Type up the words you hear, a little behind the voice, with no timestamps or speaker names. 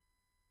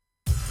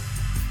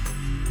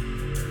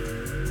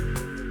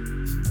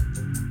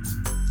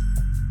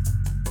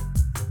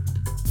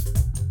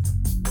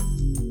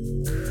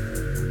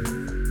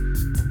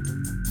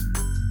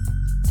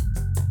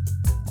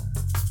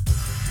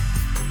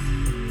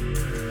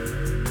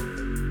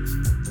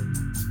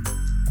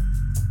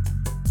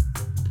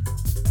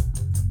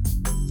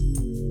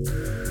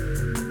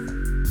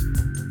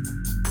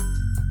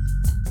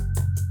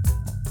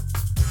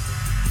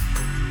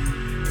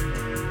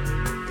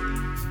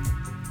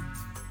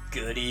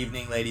Good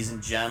evening, ladies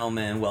and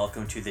gentlemen.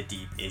 Welcome to the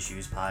Deep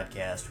Issues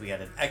Podcast. We got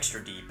an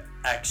extra deep,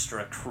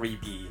 extra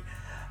creepy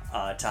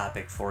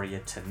topic for you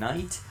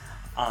tonight.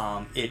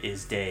 It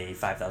is day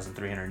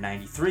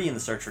 5,393 in the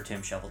search for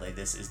Tim Shovelday.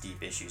 This is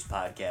Deep Issues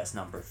Podcast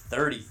number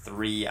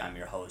 33. I'm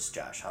your host,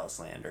 Josh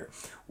Houselander.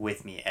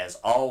 With me, as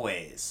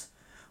always,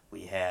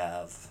 we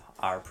have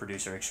our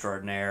producer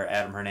extraordinaire,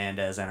 Adam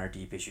Hernandez, and our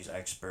Deep Issues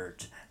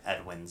expert,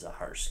 Edwin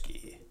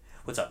Zaharsky.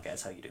 What's up,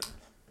 guys? How you doing?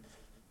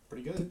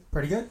 Pretty good.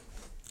 Pretty good.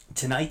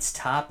 Tonight's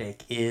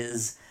topic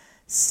is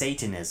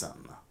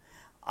Satanism.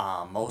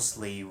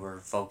 Mostly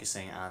we're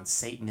focusing on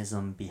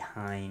Satanism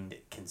behind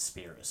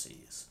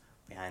conspiracies,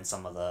 behind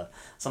some of the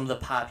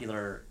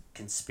popular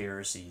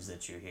conspiracies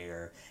that you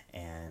hear,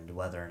 and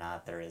whether or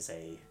not there is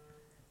a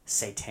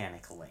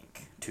satanic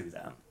link to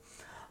them.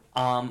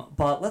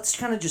 But let's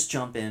kind of just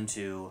jump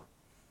into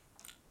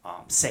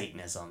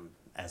Satanism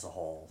as a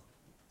whole.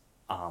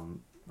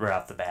 Right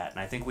off the bat, and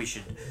I think we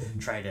should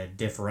try to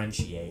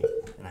differentiate,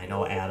 and I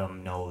know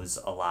Adam knows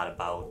a lot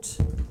about,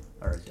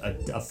 or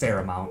a fair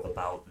amount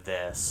about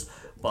this,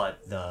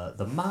 but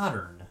the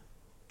modern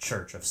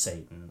Church of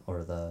Satan,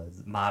 or the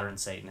modern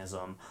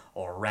Satanism,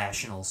 or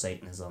rational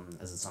Satanism,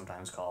 as it's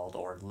sometimes called,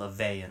 or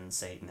LaVeyan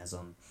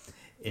Satanism,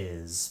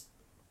 is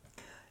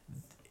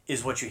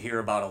what you hear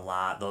about a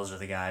lot. Those are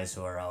the guys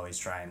who are always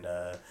trying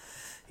to,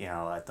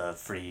 at the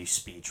free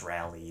speech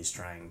rallies,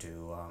 trying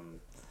to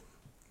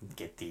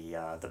get the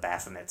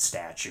Baphomet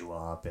statue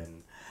up,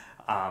 and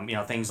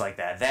things like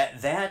that.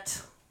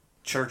 That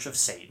Church of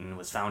Satan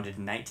was founded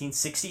in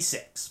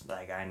 1966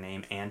 by a guy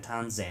named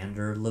Anton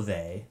Szandor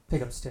LaVey.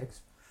 Pick up sticks.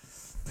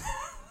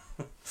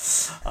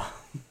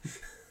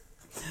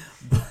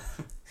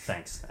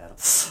 Thanks, Adam.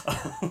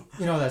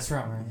 You know that's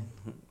wrong,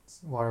 right?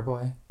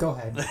 Waterboy. Go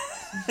ahead.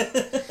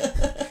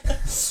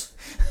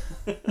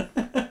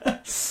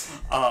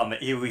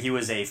 He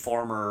was a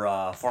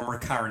former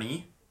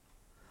carny.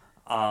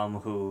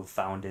 Who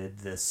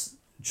founded this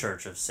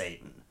Church of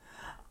Satan.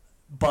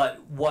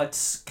 But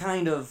what's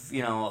kind of,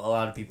 a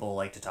lot of people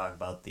like to talk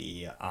about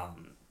the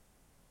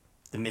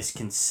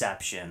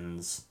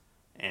misconceptions,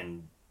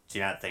 and do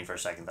not think for a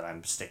second that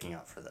I'm sticking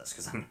up for this,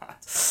 because I'm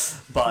not.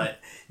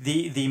 But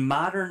the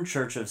modern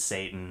Church of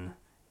Satan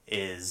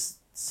is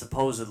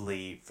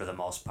supposedly, for the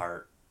most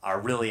part,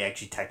 are really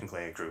actually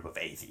technically a group of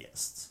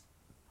atheists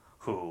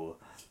who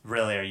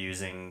really are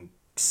using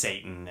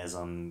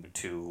Satanism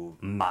to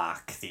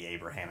mock the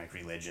Abrahamic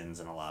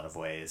religions in a lot of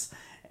ways,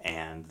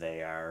 and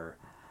they are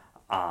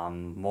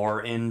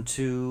more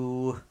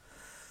into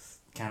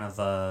kind of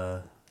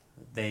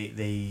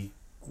they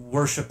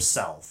worship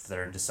self.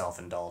 They're into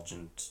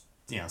self-indulgence,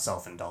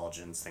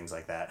 things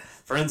like that.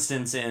 For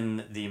instance,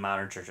 in the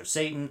modern Church of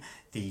Satan,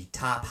 their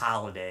top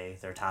holiday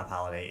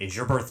is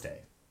your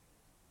birthday.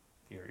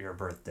 Your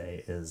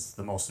birthday is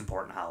the most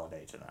important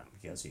holiday to them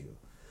because you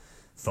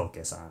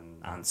focus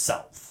on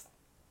self,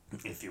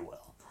 if you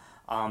will.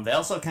 They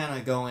also kind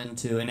of go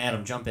into, and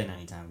Adam, jump in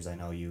anytime, because I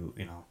know you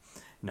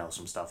know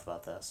some stuff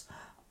about this.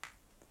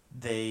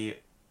 They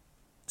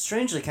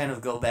strangely kind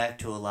of go back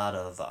to a lot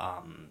of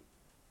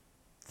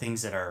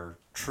things that are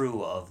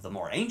true of the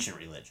more ancient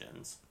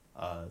religions,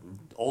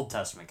 Old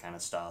Testament kind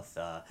of stuff,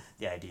 the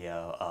idea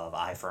of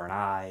eye for an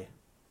eye,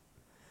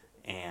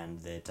 and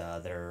that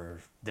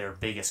their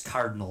biggest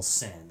cardinal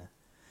sin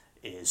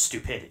is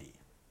stupidity.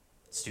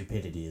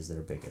 Stupidity is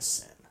their biggest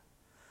sin,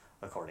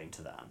 according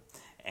to them.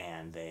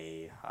 And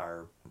they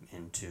are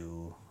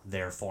into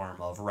their form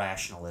of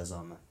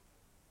rationalism.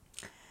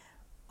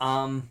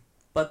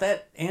 But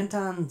that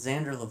Anton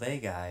Szandor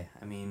LaVey guy,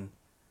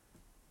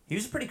 he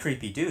was a pretty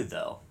creepy dude,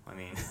 though.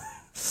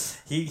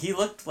 He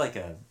looked like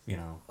a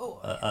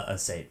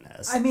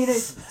Satanist.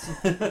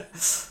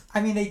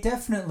 They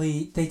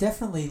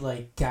definitely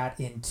like got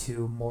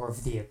into more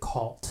of the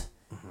occult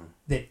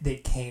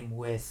that came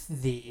with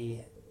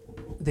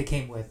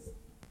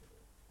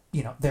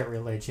their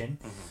religion.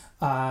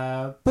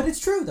 But it's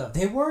true, though.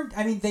 They weren't,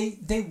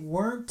 they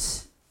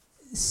weren't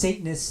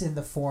Satanists in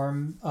the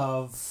form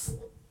of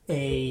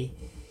a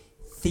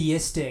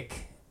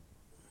theistic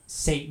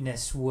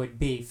Satanist would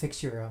be.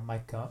 Fix your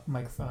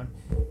microphone.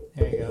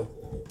 There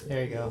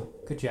you go.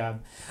 Good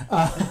job.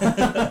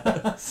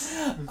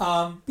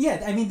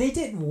 They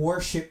didn't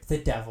worship the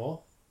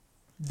devil.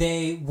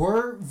 They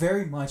were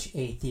very much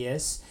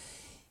atheists.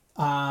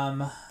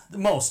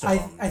 Most of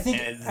them. I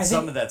think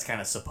some of that's kind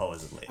of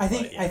supposedly. I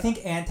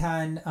think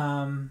Anton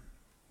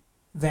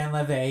Van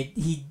LaVey,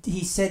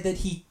 he said that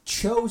he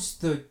chose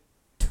the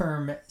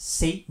term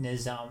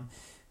Satanism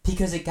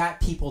because it got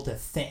people to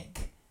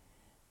think.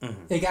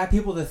 Mm-hmm. It got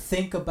people to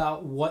think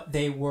about what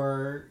they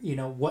were,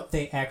 what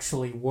they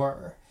actually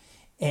were.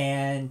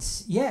 And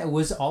yeah, it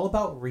was all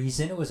about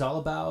reason. It was all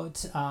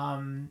about, I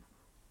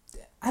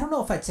don't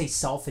know if I'd say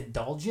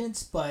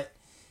self-indulgence, but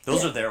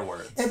those are their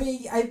words.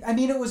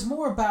 It was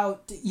more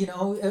about,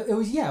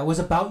 it was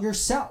about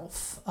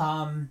yourself.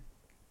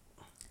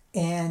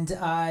 In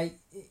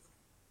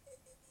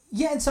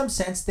some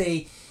sense,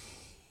 they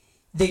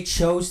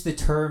chose the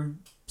term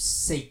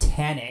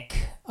satanic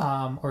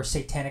or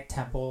satanic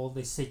temple,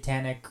 the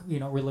satanic,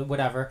 really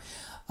whatever,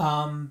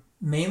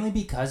 mainly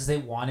because they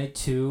wanted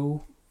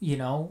to,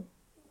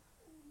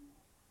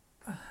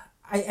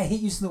 I hate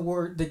using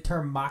the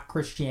term mock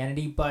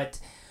Christianity, but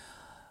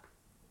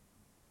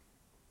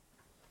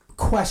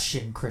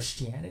question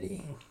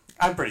Christianity.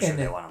 I'm pretty sure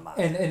they want to mock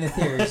and the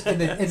theories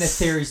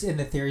and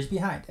the theories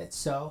behind it.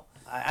 So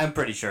I'm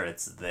pretty sure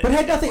it's but it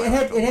had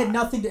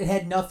nothing. It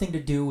had nothing to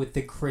do with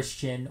the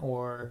Christian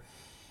or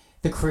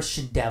the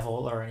Christian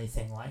devil or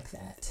anything like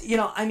that.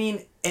 I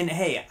mean, and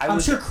hey, I'm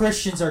sure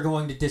Christians are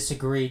going to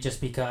disagree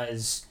just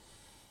because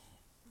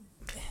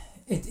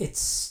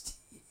it's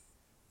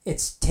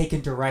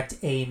taken direct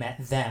aim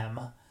at them,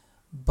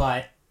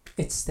 but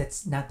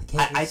that's not the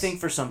case. I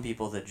think for some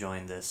people that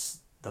join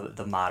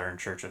the modern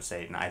Church of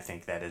Satan, I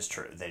think that is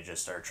true. They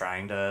just are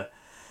trying to,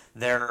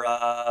 they're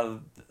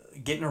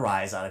getting a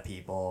rise out of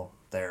people.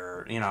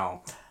 They're,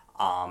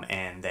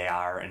 and they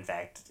are in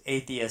fact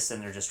atheists,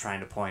 and they're just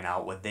trying to point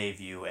out what they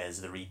view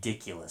as the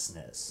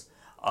ridiculousness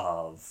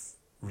of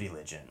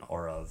religion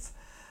or of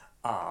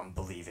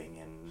believing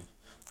in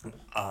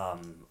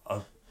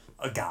a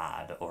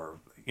god or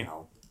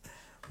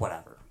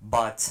whatever.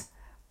 But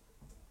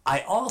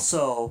I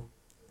also,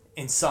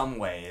 in some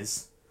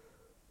ways,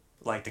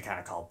 like to kind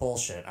of call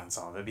bullshit on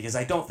some of it, because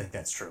I don't think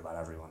that's true about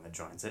everyone that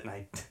joins it,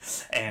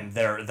 and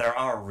there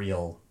are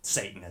real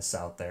Satanists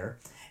out there,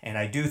 and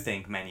I do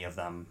think many of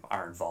them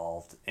are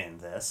involved in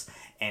this.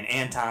 And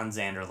Anton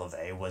Szandor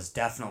LaVey was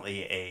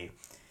definitely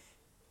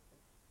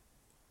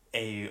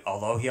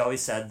although he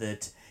always said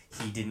that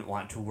he didn't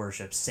want to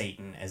worship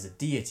Satan as a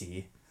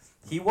deity,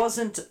 he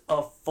wasn't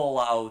a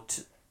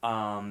full-out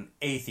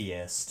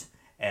atheist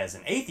as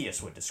an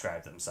atheist would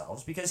describe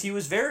themselves, because he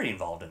was very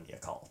involved in the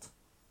occult.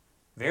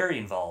 Very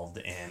involved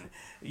in,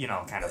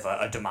 kind of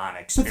a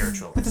demonic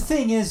spiritualism. But the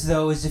thing is,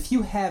 though, is if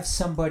you have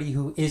somebody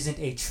who isn't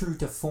a true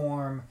to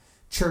form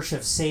Church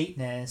of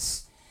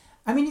Satanist,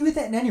 I mean, you get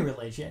that in any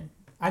religion.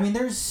 I mean,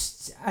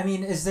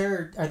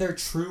 are there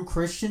true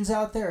Christians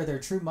out there? Are there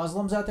true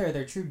Muslims out there? Are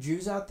there true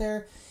Jews out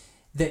there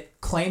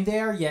that claim they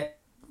are yet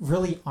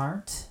really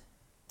aren't?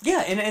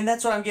 Yeah, and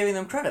that's what I'm giving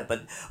them credit.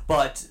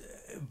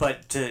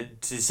 But to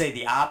say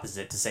the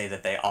opposite, to say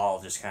that they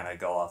all just kind of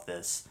go off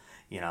this,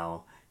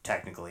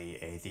 technically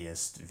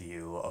atheist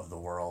view of the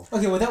world.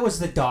 Okay, well, that was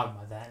the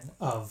dogma then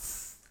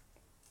of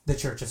the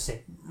Church of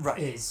Satan. Right.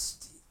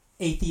 Is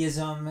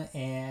atheism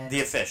and... the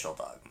official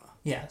dogma.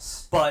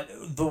 Yes. But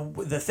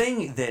the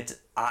thing that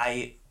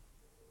I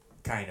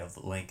kind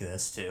of link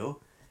this to,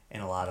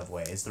 in a lot of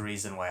ways, the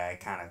reason why I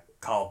kind of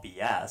call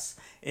BS,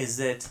 is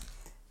that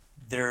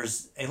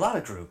there's a lot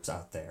of groups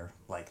out there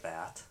like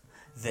that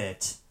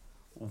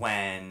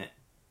when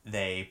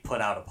they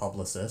put out a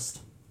publicist,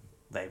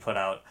 they put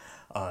out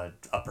a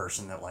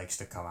person that likes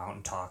to come out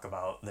and talk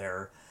about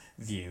their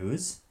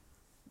views,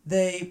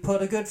 they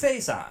put a good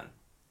face on.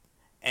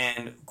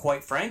 And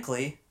quite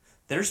frankly,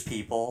 there's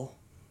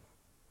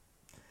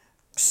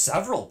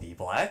several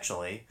people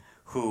actually,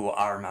 who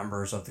are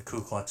members of the Ku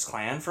Klux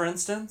Klan, for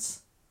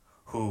instance,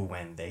 who,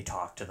 when they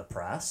talk to the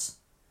press,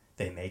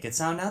 they make it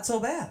sound not so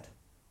bad.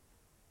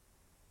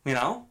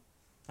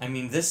 I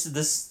mean,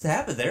 this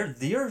happened.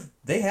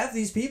 They have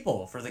these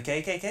people for the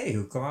KKK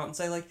who come out and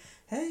say, like,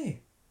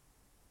 hey,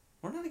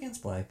 we're not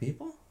against black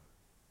people.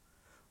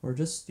 We're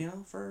just,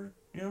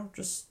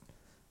 just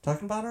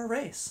talking about our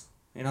race.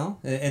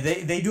 And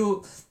they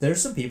do,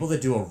 there's some people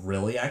that do a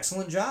really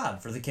excellent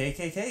job for the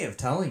KKK of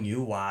telling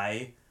you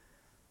why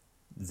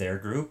their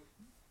group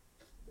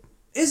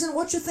isn't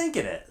what you think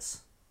it is.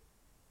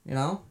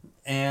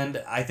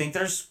 And I think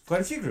there's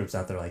quite a few groups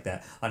out there like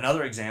that.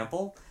 Another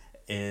example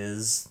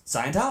is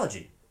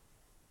Scientology.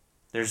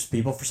 There's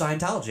people for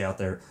Scientology out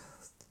there.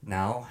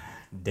 Now,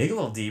 dig a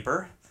little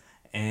deeper,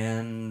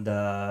 and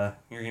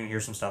you're going to hear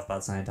some stuff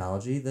about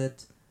Scientology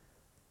that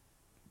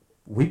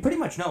we pretty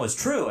much know is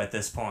true at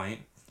this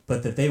point,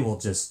 but that they will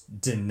just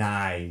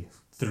deny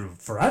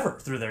forever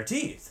through their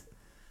teeth.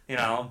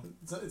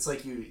 It's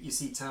like you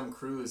see Tom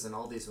Cruise in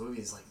all these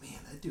movies, like, man,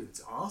 that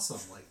dude's awesome.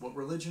 Like, what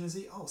religion is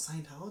he? Oh,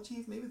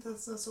 Scientology? Maybe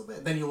that's not so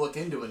bad. Then you look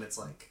into it and it's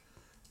like,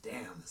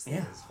 damn, this thing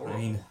is horrible.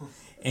 I mean,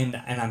 and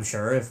I'm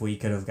sure if we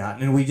could have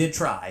gotten, and we did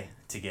try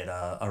to get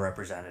a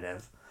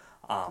representative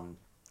from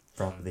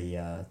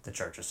the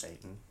Church of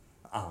Satan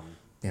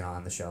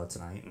on the show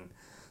tonight, and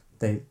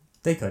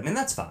they couldn't, and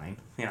that's fine.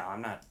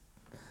 I'm not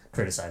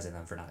criticizing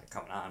them for not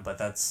coming on, but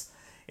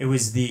it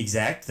was the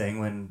exact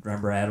thing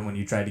remember, Adam, when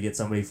you tried to get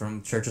somebody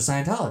from Church of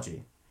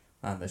Scientology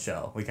on the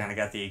show, we kind of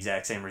got the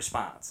exact same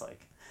response,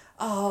 like,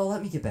 oh,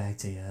 let me get back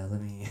to you,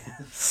 let me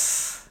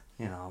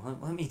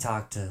let me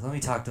talk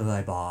to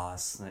my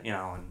boss,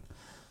 and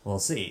we'll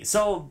see.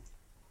 So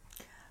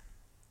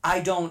I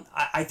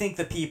think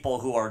the people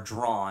who are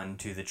drawn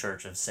to the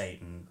Church of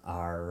Satan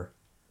are,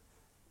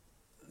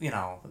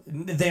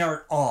 they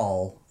aren't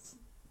all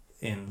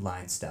in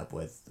line step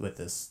with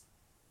this,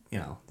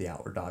 the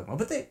outward dogma,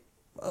 but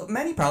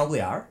many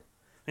probably are.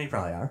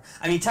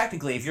 I mean,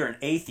 technically, if you're an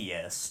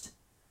atheist,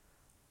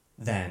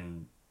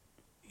 then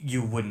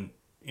you wouldn't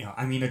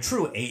I mean, a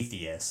true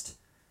atheist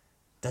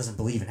doesn't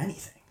believe in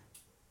anything.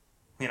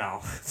 They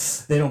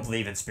don't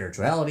believe in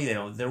spirituality.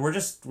 We're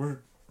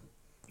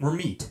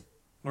meat.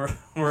 We're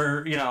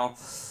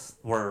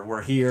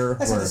here.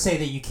 That's not to say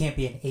that you can't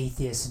be an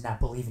atheist and not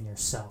believe in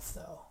yourself,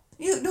 though.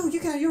 No, you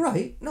can. You're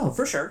right. No,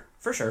 for sure.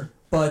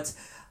 But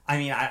I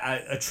mean,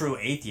 a true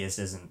atheist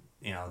isn't.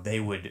 They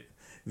would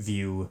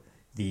view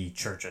the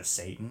Church of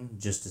Satan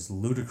just as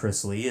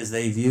ludicrously as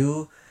they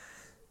view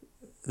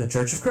the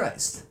Church of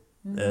Christ.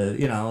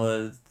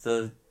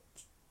 The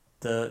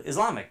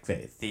Islamic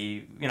faith.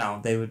 They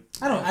would.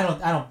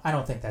 I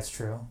don't think that's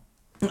true.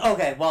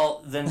 Okay,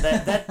 well then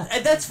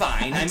that's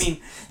fine. I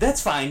mean,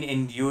 that's fine,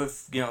 and you have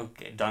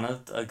done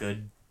a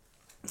good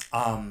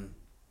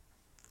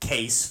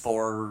case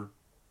for,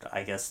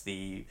 I guess,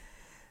 the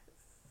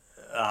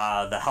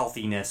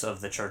healthiness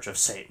of the Church of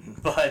Satan.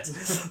 But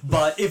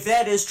if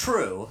that is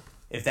true,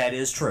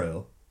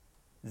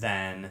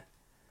 then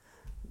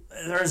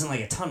there isn't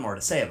like a ton more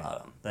to say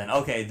about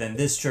them. Then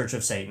this Church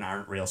of Satan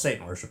aren't real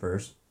Satan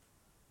worshippers.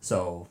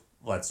 So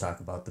let's talk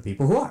about the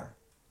people who are,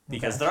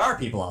 because there are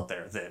people out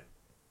there that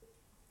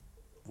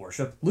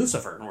worship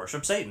Lucifer and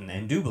worship Satan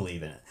and do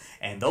believe in it.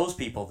 And those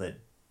people that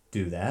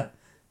do that,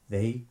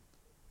 they,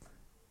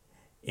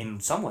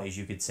 in some ways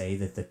you could say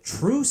that the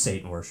true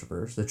Satan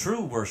worshippers, the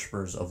true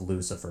worshippers of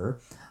Lucifer,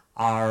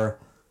 are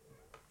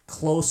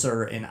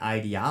closer in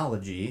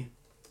ideology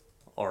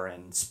or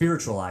in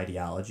spiritual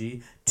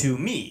ideology to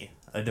me,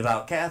 a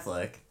devout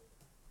Catholic,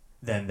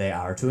 than they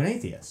are to an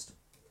atheist.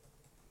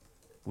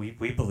 We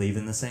believe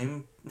in the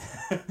same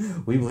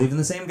we believe in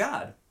the same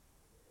God.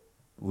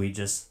 We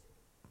just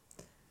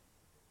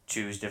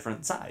choose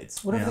different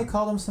sides. What if they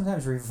call them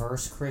sometimes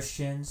reverse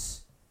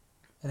Christians?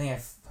 I think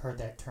I've heard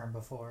that term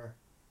before.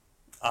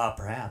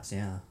 Perhaps,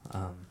 yeah.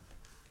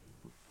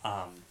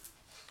 I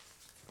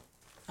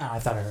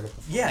thought I heard it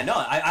before. Yeah, no,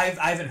 I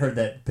haven't heard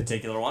that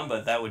particular one,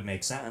 but that would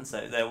make sense.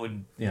 That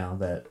would,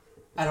 that.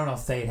 I don't know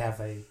if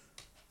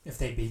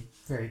they'd be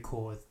very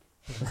cool with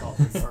being called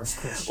reverse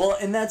Christian. Well,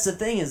 and that's the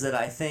thing, is that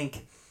I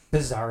think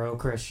Bizarro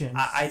Christians.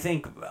 I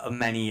think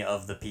many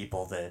of the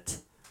people that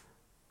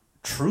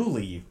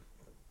truly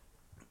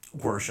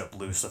worship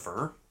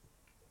Lucifer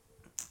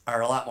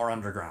are a lot more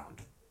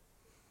underground.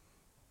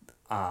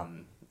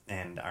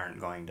 And aren't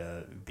going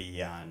to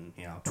be on,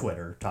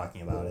 Twitter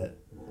talking about it,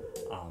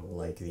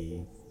 like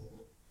the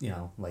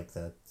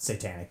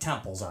satanic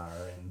temples are,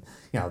 and,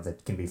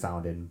 that can be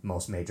found in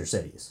most major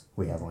cities.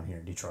 We have one here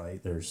in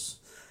Detroit. There's,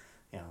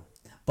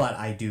 but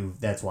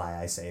that's why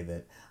I say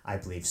that I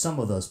believe some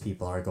of those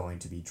people are going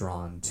to be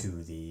drawn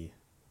to the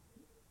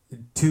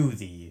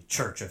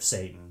Church of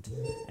Satan,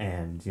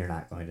 and you're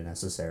not going to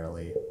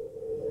necessarily.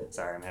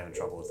 Sorry, I'm having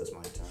trouble with this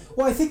mic tonight.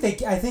 Well, I think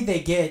they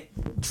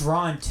get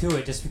drawn to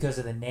it just because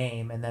of the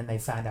name, and then they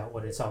find out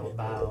what it's all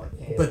about.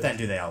 But then,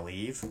 do they all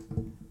leave?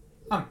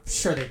 I'm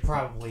sure they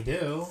probably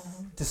do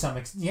to some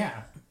extent.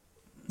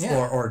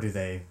 Yeah. Or do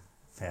they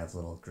have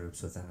little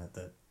groups within it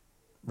that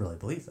really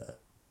believe that?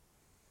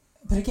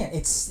 But again,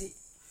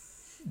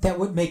 that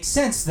would make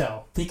sense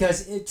though,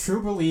 because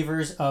true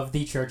believers of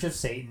the Church of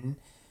Satan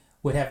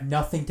would have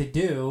nothing to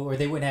do, or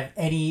they wouldn't have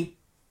any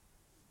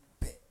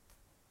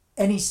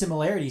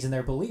similarities in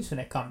their beliefs when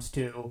it comes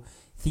to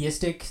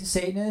theistic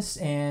Satanists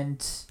and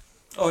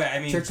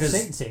Church of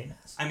Satan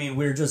Satanists. I mean,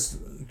 we're just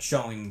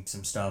showing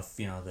some stuff,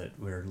 that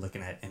we're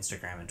looking at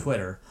Instagram and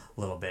Twitter a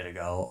little bit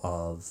ago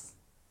of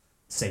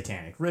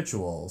satanic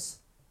rituals.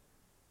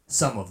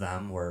 Some of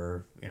them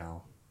were,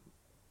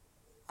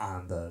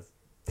 on the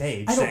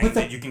page saying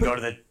that you can go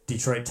to the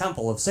Detroit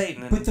Temple of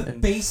Satan. But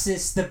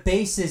the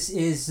basis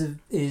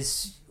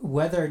is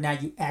whether or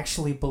not you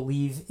actually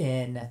believe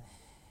in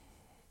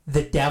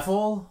the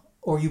devil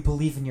or you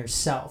believe in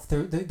yourself.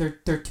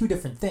 They're two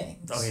different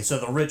things. Okay, so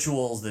the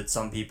rituals that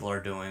some people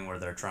are doing where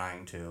they're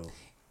trying to,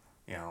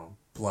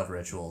 blood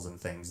rituals and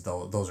things,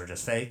 those are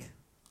just fake.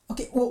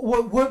 Okay,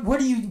 well,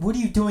 what are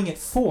you doing it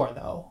for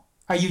though?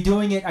 Are you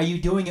doing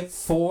it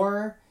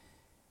for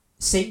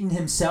Satan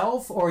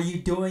himself, or are you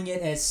doing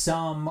it as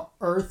some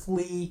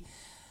earthly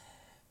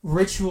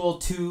ritual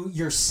to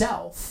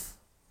yourself,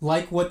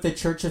 like what the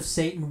Church of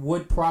Satan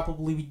would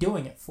probably be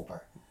doing it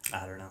for?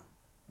 I don't know.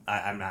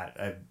 I'm not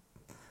a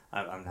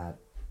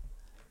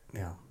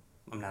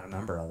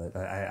member of it.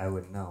 I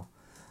wouldn't know.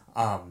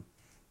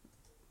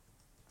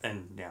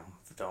 And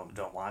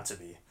don't want to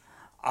be.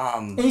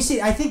 And you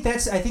see, I think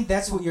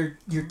that's what you're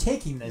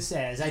taking this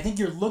as. I think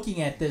you're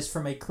looking at this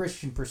from a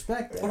Christian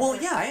perspective. Well,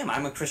 yeah, I am.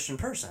 I'm a Christian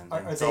person,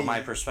 so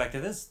my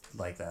perspective is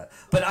like that.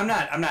 But I'm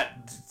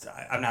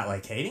not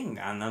like hating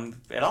on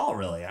them at all.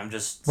 Really, I'm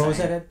just. What was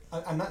that, Ed?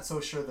 I'm not so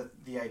sure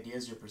that the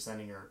ideas you're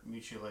presenting are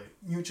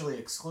mutually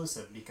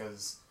exclusive,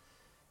 because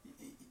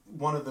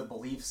one of the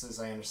beliefs, as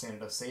I understand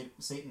it, of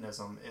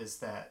Satanism is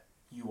that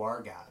you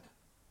are God.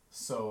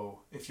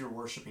 So if you're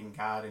worshiping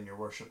God and you're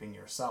worshiping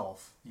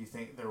yourself, you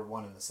think they're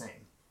one and the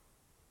same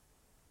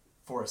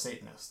for a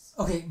Satanist.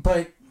 Okay,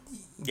 but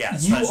yeah,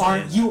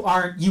 you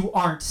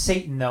aren't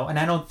Satan though, and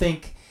I don't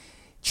think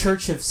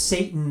Church of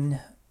Satan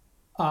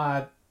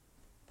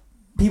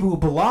people who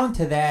belong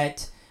to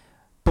that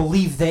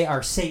believe they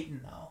are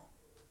Satan, though.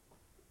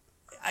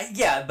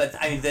 Yeah, but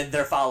I mean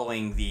they're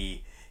following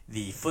the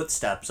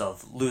footsteps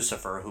of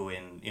Lucifer, who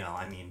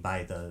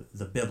by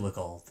the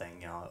biblical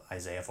thing,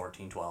 Isaiah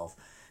 14:12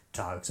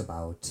 talks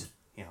about,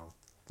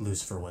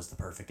 Lucifer was the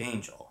perfect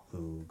angel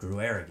who grew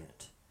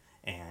arrogant.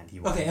 And he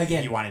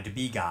wanted to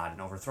be God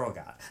and overthrow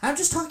God. I'm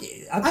just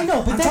talking. I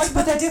know, but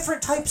that's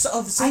different types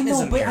of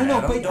Satanism. I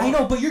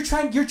know, but you're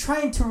trying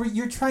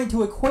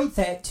to equate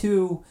that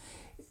to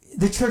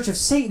the Church of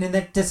Satan, and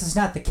that this is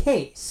not the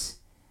case.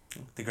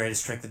 The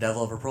greatest trick the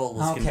devil ever pulled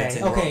was Okay.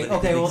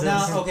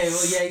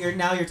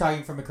 You're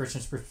talking from a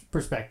Christian's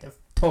perspective,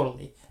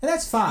 totally, and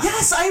that's fine.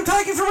 Yes, I am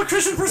talking from a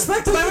Christian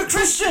perspective. I'm a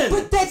Christian.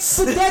 But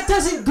that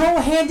doesn't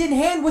go hand in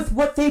hand with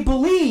what they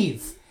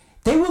believe.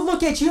 They would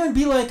look at you and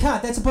be like,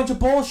 "Huh, that's a bunch of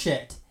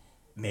bullshit."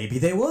 Maybe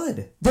they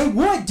would. They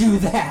would do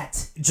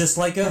that. Just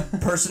like a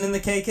person in the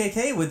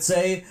KKK would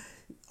say,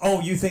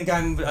 "Oh, you think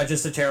I'm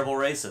just a terrible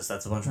racist?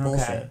 That's a bunch of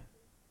bullshit."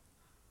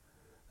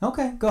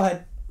 Okay, go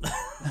ahead.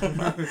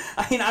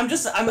 I mean, I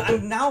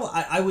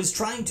was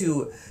trying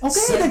to... Okay,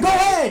 then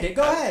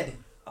go ahead.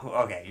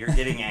 Okay, you're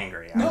getting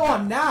angry. No,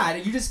 I'm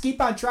not. You just keep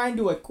on trying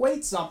to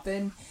equate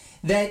something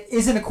that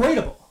isn't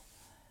equatable.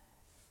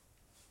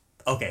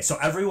 Okay, so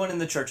everyone in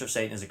the Church of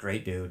Satan is a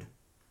great dude.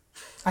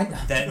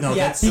 Because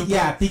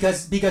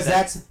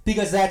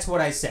that's what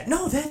I said.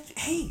 No,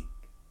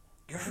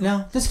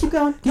 No, just keep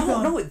going.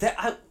 No,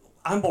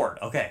 I'm bored.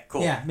 Okay,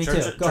 cool. Yeah, me too.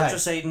 Go Church ahead.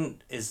 of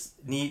Satan is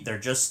neat. They're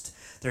just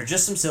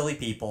some silly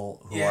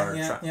people who are.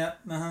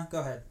 Go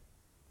ahead.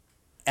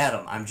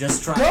 Adam, I'm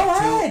just trying. Go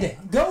ahead.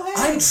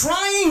 I'm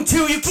trying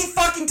to. You keep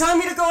fucking telling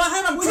me to go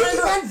ahead. You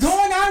keep on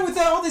going on with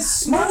all this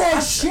smart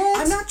ass shit.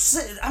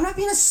 I'm not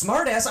being a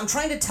smart ass. I'm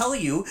trying to tell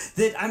you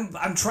that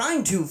I'm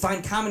trying to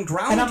find common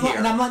ground here.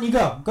 And I'm letting you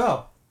go.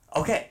 Go.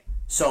 Okay,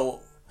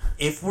 so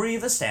if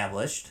we've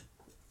established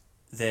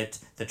that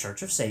the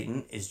Church of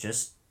Satan is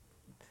just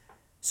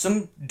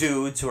some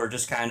dudes who are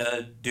just kind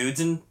of dudes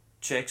and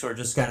chicks who are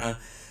just kind of,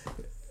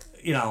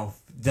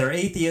 they're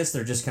atheists.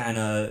 They're just kind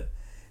of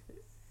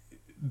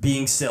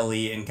being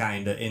silly and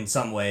kind of in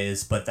some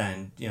ways, but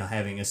then,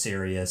 having a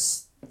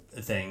serious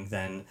thing,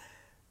 then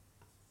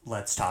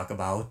let's talk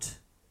about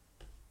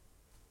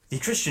the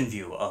Christian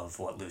view of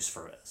what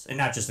Lucifer is. And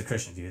not just the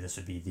Christian view. This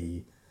would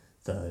be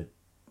the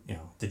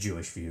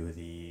Jewish view,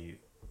 the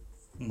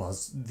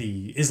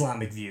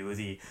Islamic view,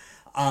 the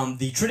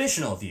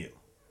traditional view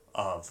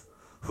of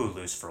who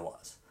Lucifer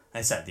was.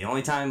 I said the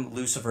only time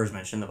Lucifer is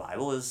mentioned in the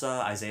Bible is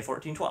Isaiah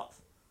 14:12.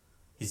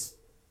 He's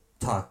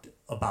talked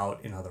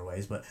about in other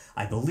ways, but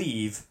I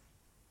believe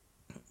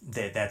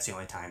that's the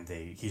only time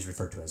he's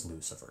referred to as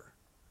Lucifer.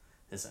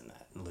 Is in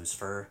that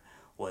Lucifer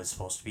was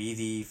supposed to be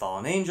the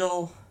fallen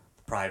angel.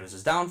 Pride was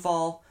his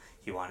downfall.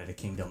 He wanted a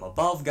kingdom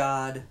above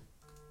God,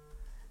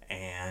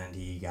 and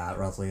he got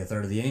roughly a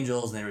third of the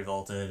angels, and they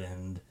revolted,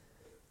 and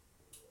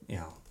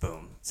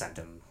boom, sent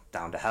him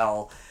down to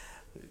hell.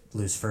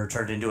 Lucifer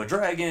turned into a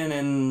dragon,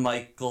 and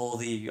Michael,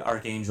 the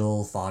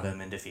archangel, fought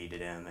him and defeated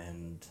him,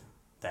 and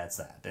that's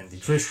that. And the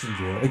Christian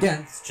view,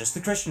 again, it's just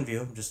the Christian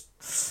view. I'm just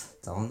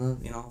telling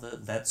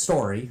that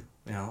story,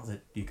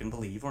 that you can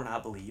believe or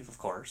not believe, of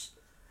course.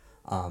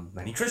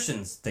 Many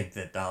Christians think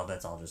that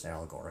that's all just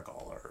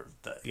allegorical or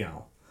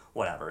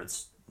whatever.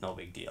 It's no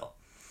big deal.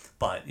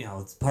 But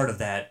it's part of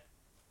that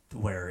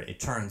where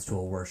it turns to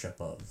a worship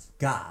of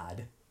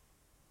God.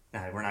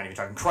 Now we're not even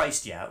talking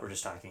Christ yet. We're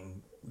just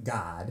talking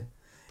God.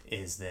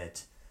 Is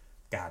that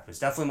God was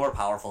definitely more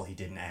powerful. He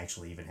didn't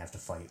actually even have to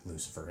fight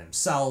Lucifer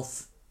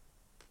himself.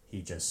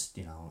 He just,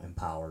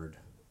 empowered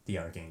the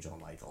Archangel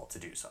Michael to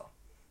do so.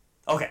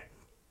 Okay.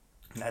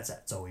 That's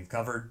it. So we've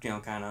covered,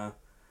 kind of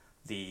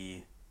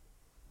the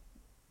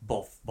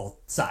both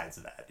sides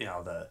of that.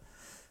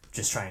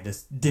 Just trying to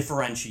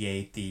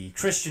differentiate the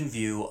Christian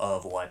view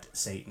of what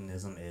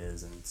Satanism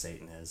is and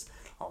Satan is,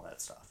 all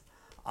that stuff.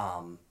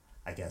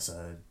 I guess,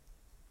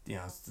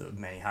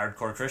 many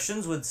hardcore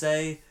Christians would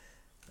say,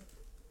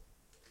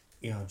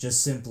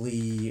 just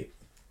simply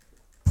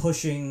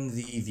pushing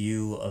the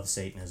view of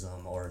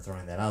Satanism or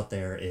throwing that out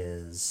there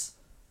is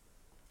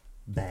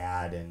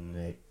bad, and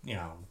it,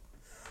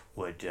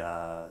 would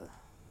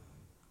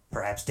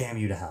perhaps damn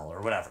you to hell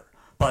or whatever.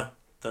 But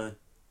the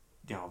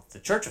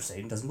Church of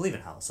Satan doesn't believe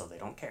in hell, so they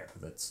don't care.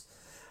 That's,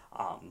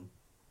 I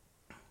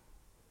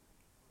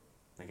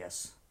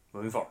guess,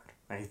 moving forward.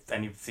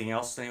 Anything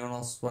else anyone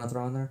else want to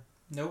throw in there?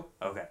 Nope.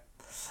 Okay.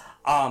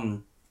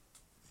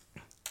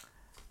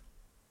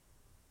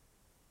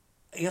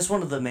 I guess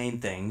one of the main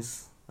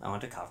things I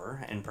want to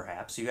cover, and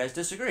perhaps you guys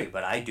disagree,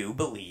 but I do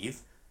believe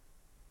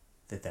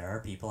that there are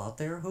people out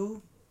there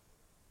who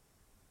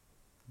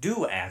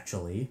do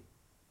actually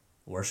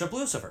worship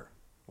Lucifer,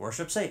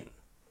 worship Satan,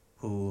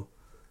 who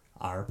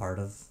are part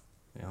of,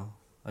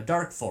 a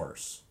dark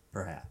force,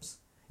 perhaps.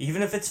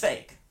 Even if it's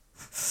fake.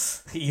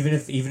 even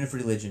if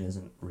religion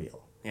isn't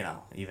real.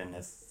 Even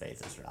if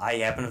faith is real. I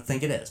happen to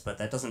think it is, but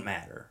that doesn't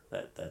matter.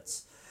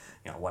 That's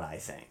what I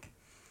think.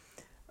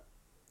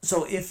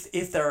 So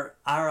if there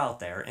are out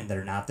there, and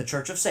they're not the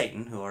Church of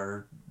Satan, who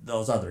are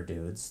those other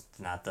dudes,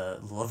 not the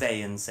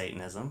LaVeyan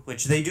Satanism,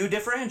 which they do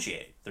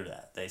differentiate through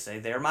that. They say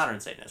they are modern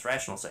Satanists,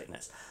 rational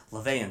Satanists,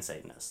 LaVeyan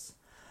Satanists.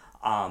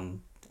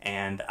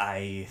 And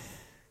I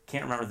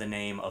can't remember the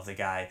name of the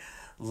guy.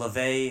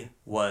 LaVey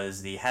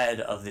was the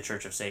head of the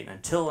Church of Satan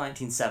until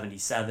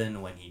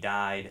 1977 when he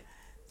died.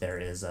 There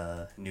is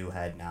a new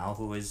head now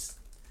who is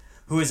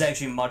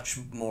actually much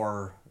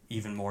more,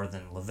 even more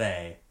than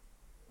LaVey,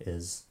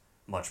 is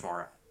much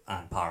more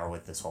on par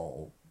with this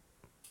whole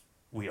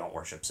we don't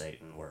worship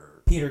Satan,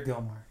 we're Peter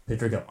Gilmore.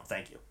 Peter Gilmore,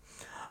 thank you.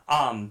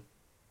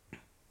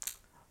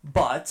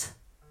 But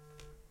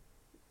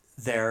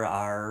there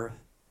are,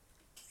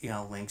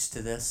 links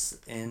to this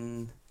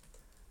in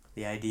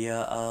the idea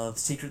of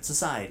secret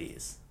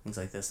societies, things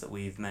like this that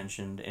we've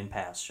mentioned in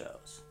past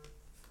shows.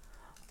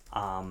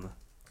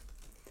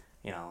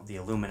 The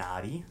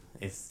Illuminati,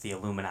 if the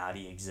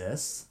Illuminati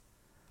exists,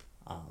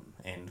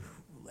 and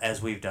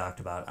as we've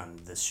talked about on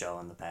this show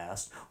in the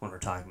past, when we're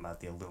talking about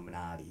the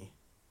Illuminati,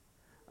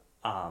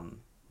 I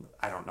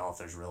don't know if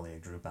there's really a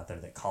group out there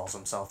that calls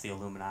themselves the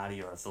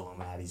Illuminati, or if the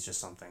Illuminati is just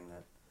something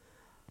that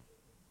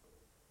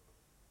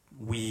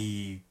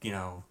we,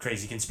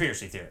 crazy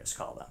conspiracy theorists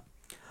call them.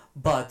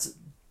 But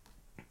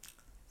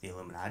the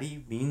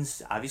Illuminati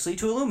means, obviously,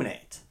 to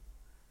illuminate.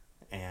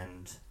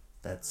 And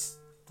that's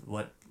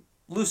what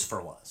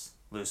Lucifer was.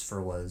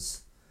 Lucifer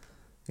was,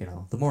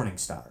 the morning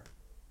star.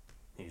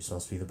 He was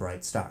supposed to be the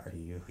bright star.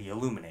 He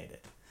illuminated.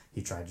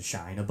 He tried to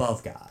shine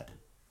above God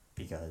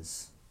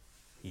because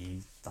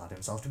he thought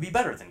himself to be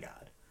better than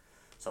God.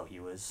 So he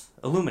was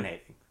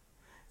illuminating,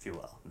 if you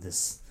will,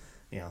 this,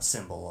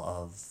 symbol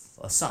of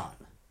a sun,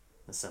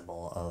 the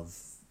symbol of,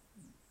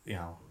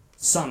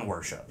 sun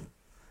worship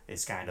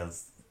is kind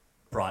of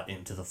brought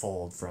into the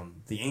fold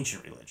from the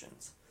ancient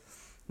religions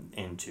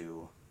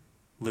into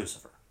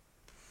Lucifer.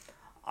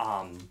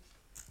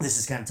 This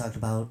is kind of talked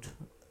about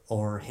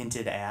or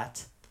hinted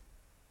at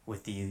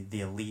with the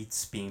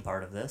elites being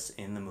part of this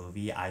in the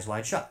movie Eyes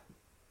Wide Shut,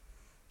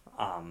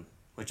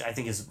 which I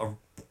think is a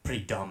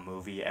pretty dumb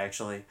movie,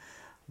 actually,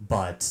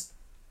 but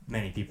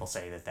many people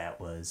say that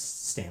was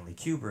Stanley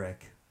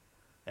Kubrick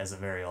as a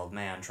very old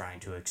man trying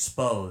to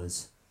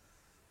expose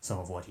some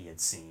of what he had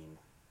seen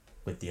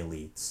with the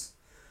elites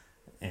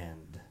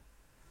and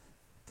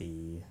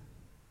the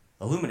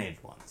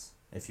illuminated ones,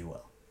 if you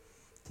will.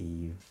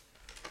 The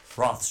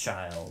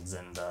Rothschilds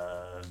and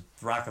the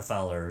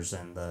Rockefellers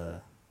and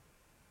the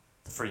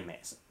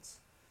Freemasons.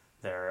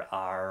 There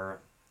are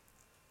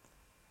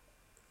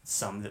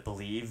some that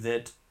believe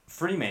that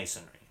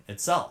Freemasonry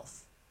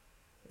itself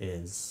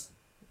is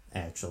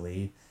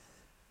actually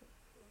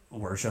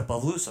worship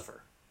of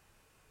Lucifer.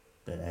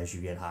 That as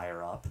you get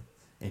higher up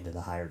into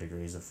the higher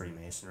degrees of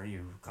Freemasonry,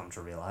 you come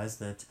to realize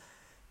that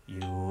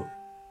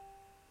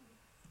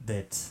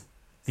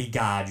the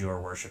God you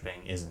are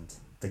worshiping isn't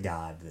the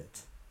God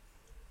that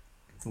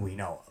we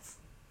know of.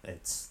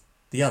 It's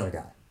the other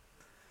guy.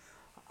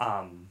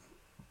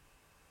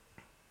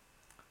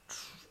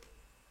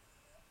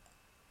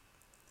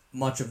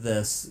 Much of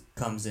this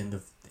comes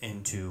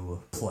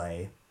into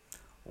play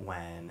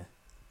when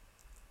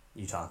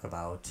you talk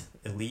about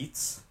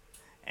elites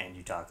and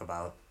you talk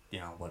about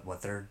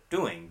what they're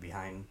doing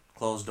behind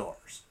closed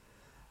doors,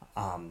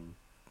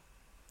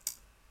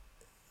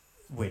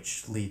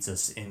 which leads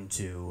us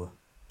into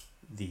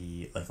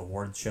the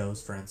award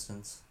shows, for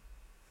instance.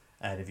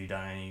 Ed, have you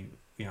done any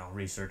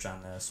research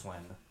on this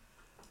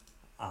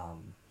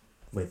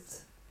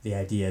with the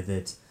idea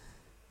that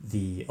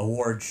the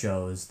award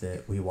shows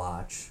that we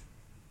watch,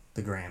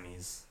 the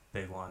Grammys,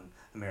 big one,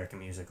 American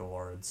Music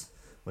Awards,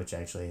 which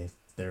actually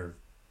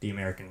the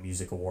American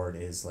Music Award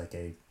is like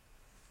a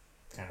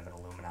kind of an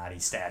Illuminati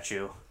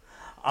statue.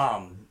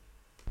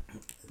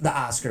 The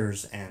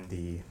Oscars and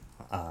the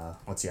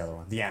what's the other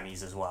one? The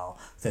Emmys as well.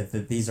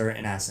 That these are,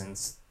 in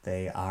essence,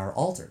 they are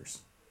altars.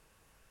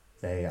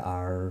 They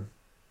are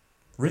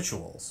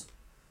rituals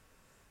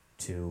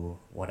to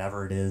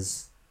whatever it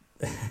is,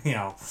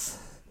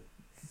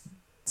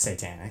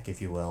 satanic,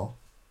 if you will,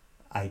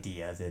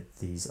 idea that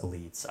these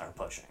elites are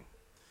pushing.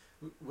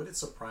 Would it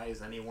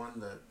surprise anyone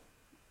that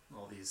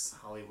all these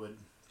Hollywood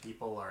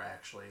people are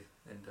actually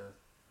into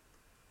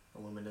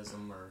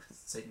Illuminism or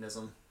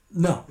Satanism?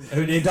 No,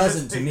 it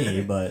doesn't to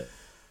me, but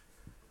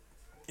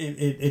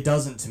it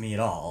doesn't to me at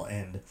all.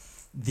 And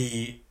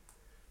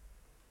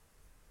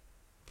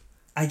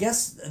I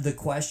guess the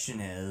question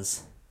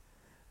is,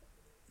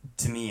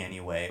 to me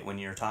anyway, when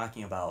you're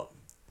talking about,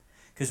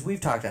 because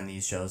we've talked on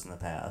these shows in the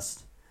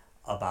past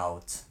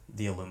about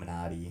the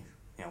Illuminati.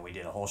 We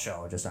did a whole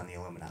show just on the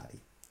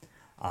Illuminati.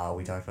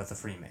 We talked about the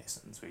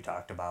Freemasons. We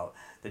talked about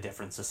the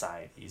different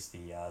societies,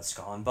 the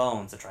Skull and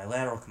Bones, the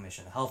Trilateral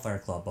Commission, the Hellfire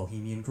Club,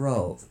 Bohemian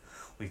Grove.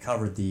 We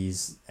covered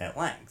these at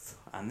length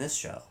on this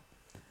show.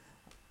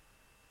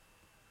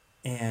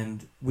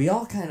 And we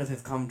all kind of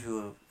have come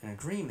to an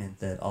agreement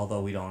that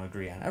although we don't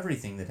agree on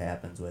everything that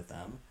happens with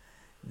them,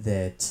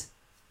 that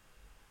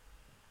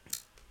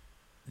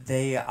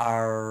they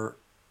are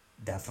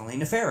definitely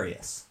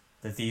nefarious.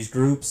 that these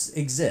groups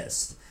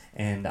exist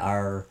and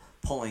are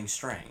pulling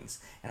strings.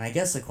 And I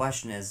guess the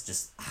question is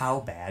just how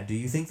bad do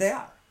you think they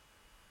are?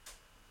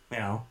 You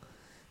know,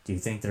 do you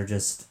think they're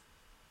just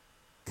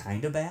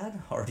kind of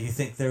bad, or do you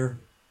think they're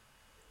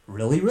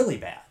really, really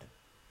bad?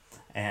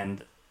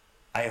 And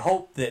I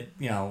hope that,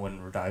 you know,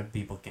 when we're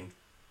talking,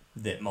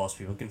 that most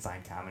people can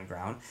find common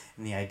ground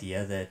in the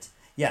idea that,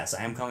 yes,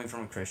 I am coming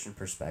from a Christian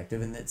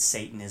perspective, and that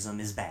Satanism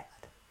is bad.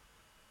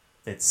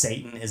 That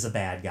Satan is a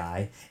bad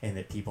guy, and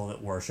that people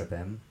that worship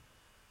him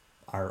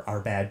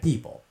are bad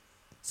people.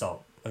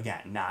 So,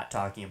 again, not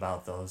talking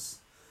about those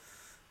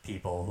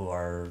people who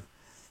are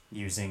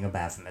using a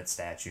Baphomet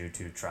statue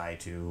to try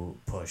to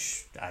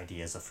push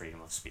ideas of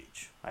freedom of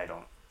speech. I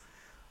don't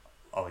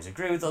always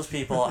agree with those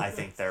people. I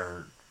think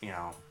they're, you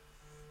know,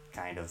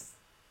 kind of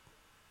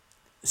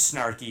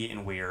snarky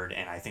and weird,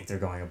 and I think they're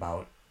going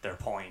about their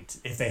point.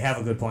 If they have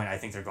a good point, I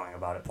think they're going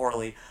about it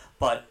poorly,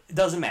 but it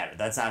doesn't matter.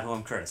 That's not who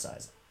I'm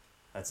criticizing.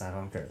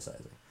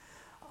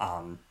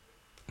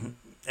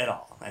 At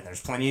all. And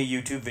there's plenty of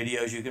YouTube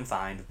videos you can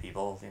find of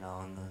people, you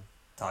know,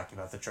 talking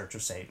about the Church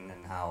of Satan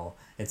and how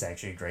it's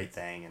actually a great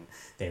thing, and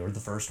they were the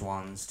first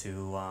ones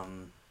to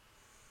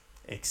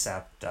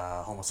accept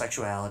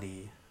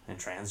homosexuality and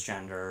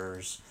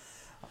transgenders,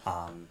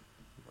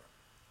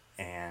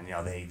 and you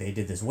know they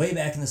did this way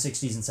back in the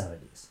 60s and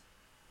 70s,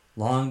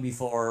 long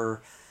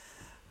before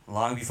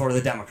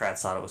the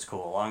Democrats thought it was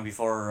cool, long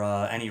before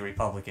any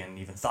Republican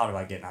even thought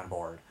about getting on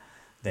board.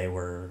 They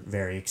were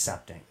very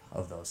accepting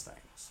of those things.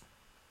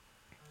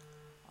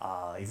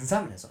 Even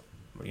feminism,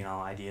 you know,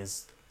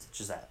 ideas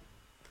such as that,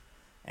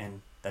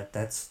 and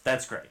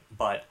that's great.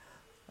 But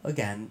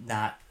again,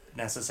 not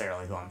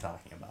necessarily who I'm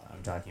talking about.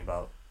 I'm talking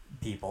about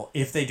people,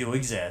 if they do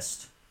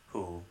exist,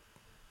 who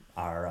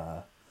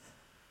are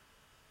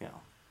you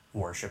know,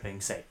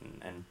 worshiping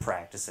Satan and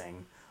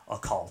practicing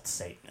occult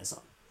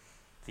Satanism,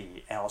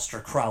 the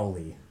Aleister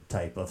Crowley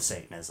type of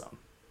Satanism,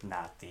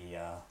 not the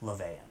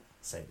LaVeyan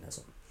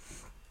Satanism.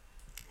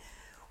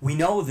 We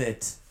know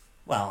that,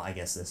 well, I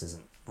guess this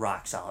isn't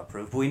rock solid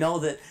proof, but we know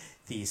that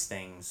these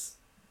things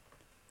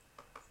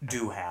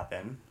do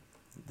happen,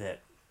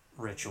 that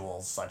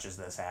rituals such as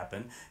this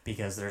happen,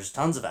 because there's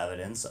tons of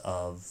evidence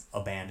of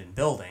abandoned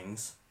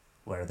buildings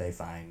where they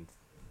find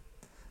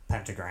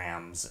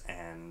pentagrams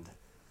and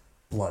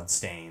blood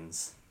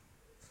stains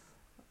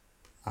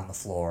on the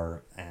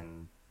floor,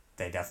 and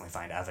they definitely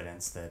find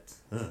evidence that,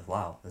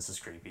 wow, this is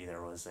creepy,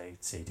 there was a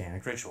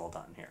satanic ritual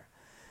done here.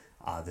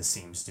 This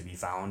seems to be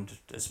found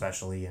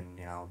especially in,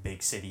 you know,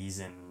 big cities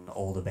and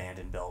old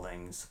abandoned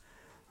buildings,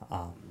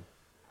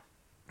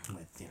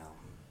 with, you know,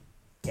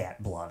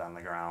 cat blood on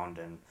the ground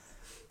and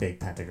big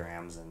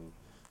pentagrams and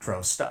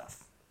gross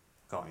stuff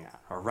going on,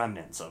 or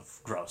remnants of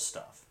gross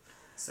stuff.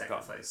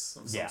 Sacrifice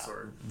of some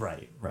sort.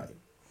 Right.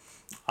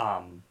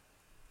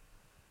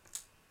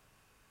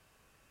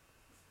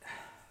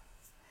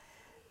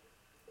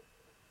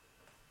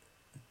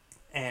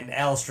 And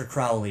Aleister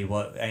Crowley,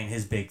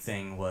 his big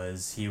thing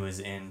was he was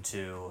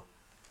into,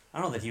 I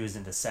don't know that he was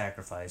into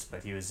sacrifice,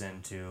 but he was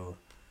into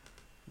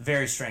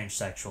very strange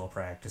sexual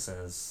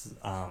practices.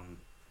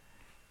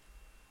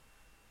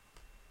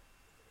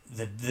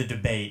 The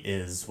debate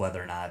is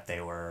whether or not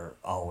they were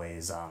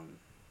always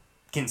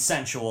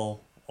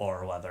consensual,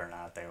 or whether or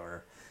not they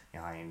were, you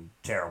know, I mean,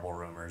 terrible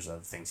rumors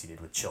of things he did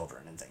with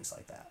children and things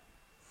like that.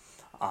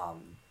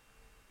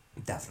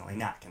 Definitely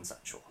not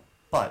consensual.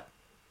 But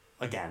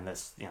again,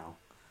 this, you know,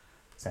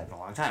 this happened a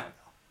long time ago.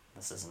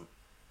 This isn't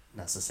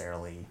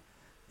necessarily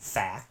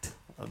fact.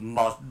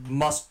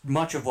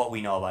 Much of what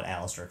we know about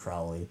Aleister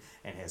Crowley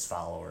and his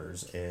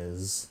followers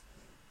is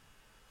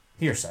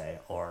hearsay,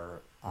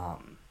 or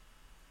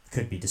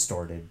could be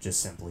distorted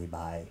just simply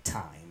by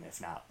time, if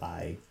not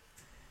by,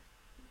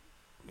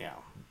 you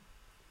know,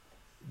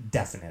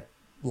 definite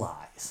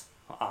lies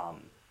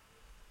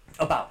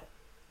about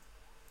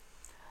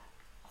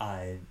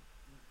it.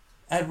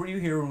 Ed, were you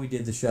here when we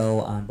did the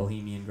show on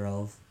Bohemian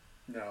Grove?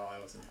 No, I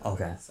wasn't.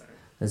 Okay. Sorry.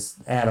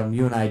 Adam,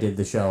 you and I did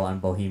the show on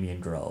Bohemian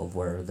Grove,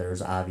 where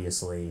there's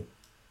obviously,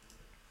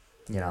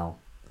 you know,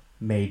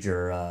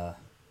 major,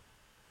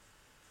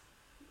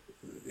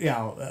 you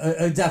know,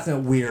 a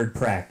definite weird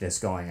practice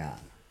going on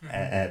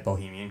at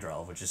Bohemian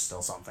Grove, which is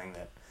still something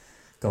that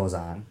goes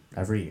on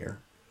every year.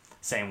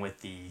 Same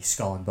with the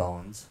Skull and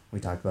Bones. We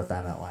talked about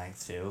them at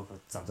length, too.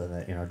 Something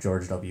that, you know,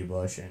 George W.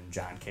 Bush and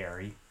John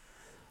Kerry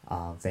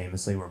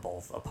famously were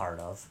both a part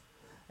of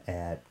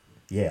at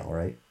Yale,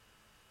 right?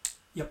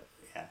 Yep.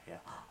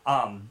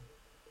 Yeah.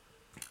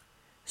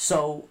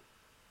 So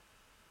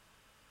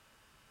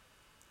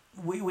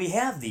we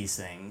have these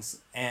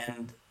things,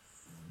 and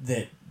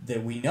that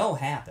we know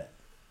happen.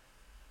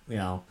 You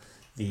know,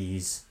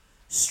 these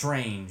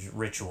strange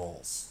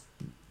rituals,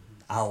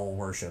 owl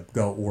worship,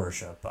 goat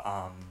worship,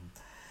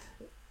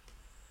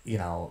 you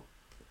know,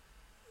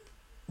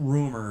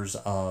 rumors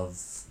of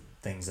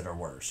things that are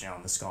worse. You know,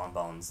 in the Skull and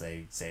Bones,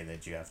 they say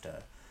that you have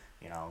to,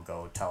 you know,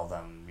 go tell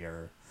them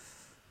your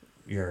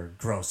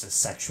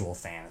grossest sexual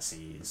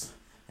fantasies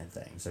and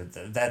things. So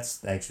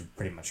that's actually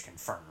pretty much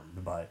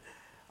confirmed, but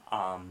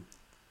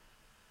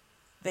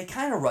they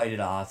kind of write it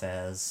off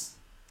as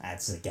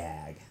that's a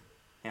gag.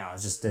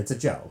 It's a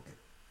joke.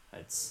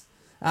 It's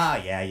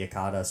yeah, you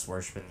caught us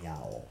worshiping the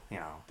owl.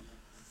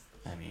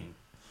 I mean,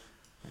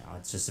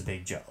 it's just a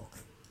big joke.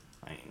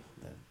 I mean,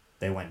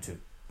 they went to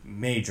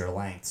major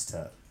lengths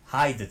to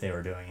hide that they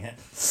were doing it,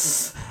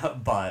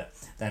 but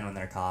then when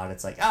they're caught,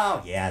 it's like,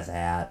 oh yeah,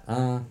 that.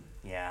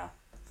 Yeah,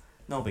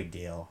 no big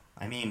deal.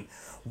 I mean,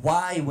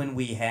 why when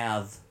we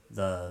have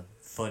the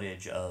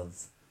footage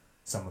of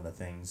some of the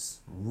things,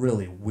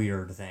 really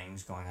weird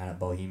things going on at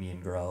Bohemian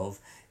Grove,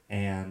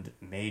 and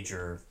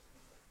major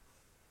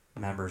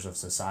members of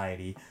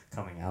society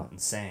coming out and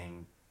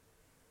saying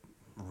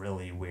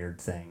really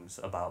weird things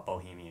about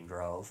Bohemian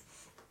Grove,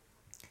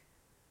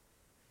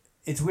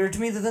 it's weird to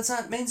me that that's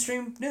not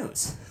mainstream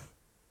news.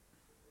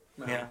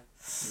 Well, yeah.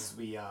 As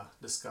we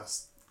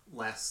discussed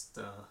last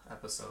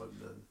episode,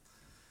 the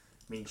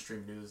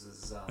mainstream news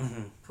is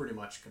pretty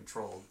much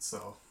controlled,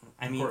 so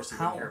of course you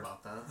didn't hear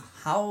about that.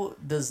 How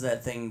does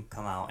that thing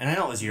come out? And I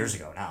know it was years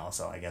ago now,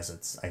 so I guess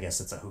it's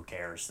a who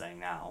cares thing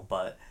now,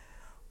 but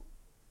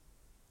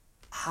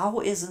how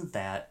isn't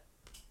that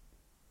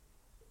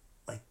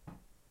like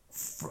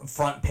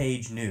front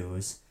page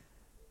news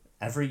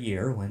every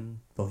year when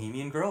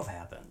Bohemian Grove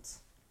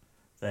happens?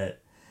 That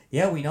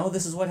yeah, we know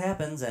this is what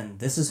happens, and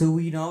this is who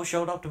we know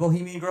showed up to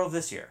Bohemian Grove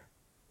this year.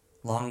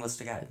 Long list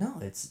of guys. No,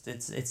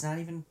 it's not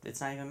even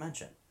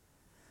mentioned.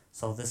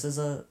 So this is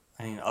a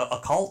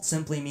cult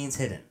simply means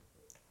hidden,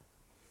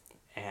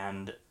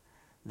 and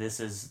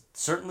this is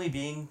certainly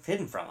being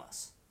hidden from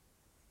us.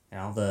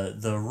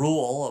 The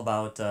rule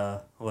about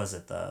who was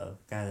it, the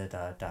guy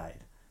that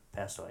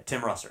passed away,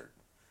 Tim Russert.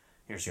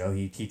 Years ago,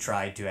 he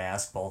tried to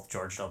ask both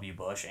George W.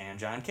 Bush and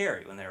John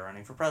Kerry when they were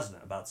running for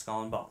president about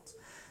Skull and Bones.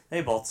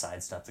 They both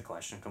sidestepped the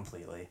question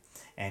completely,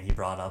 and he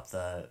brought up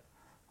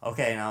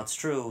okay, now it's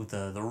true,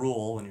 the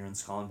rule when you're in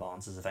Skull and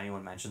Bones is if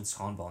anyone mentions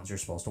Skull and Bones, you're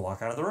supposed to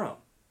walk out of the room.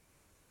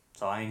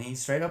 So, he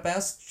straight up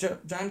asked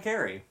John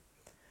Kerry.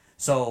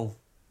 So,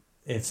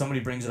 if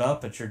somebody brings it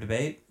up at your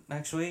debate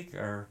next week,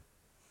 or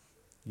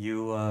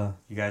you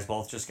guys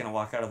both just gonna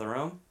walk out of the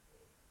room?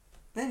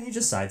 Then he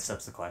just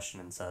sidesteps the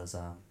question and says,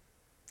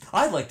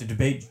 I'd like to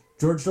debate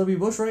George W.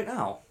 Bush right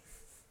now.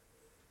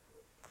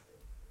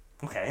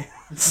 Okay.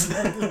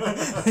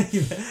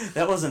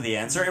 That wasn't the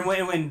answer. And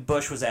when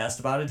Bush was asked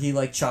about it, he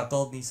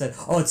chuckled and he said,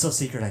 oh, it's so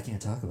secret I can't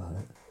talk about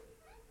it.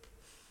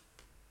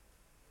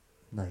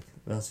 What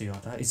else do you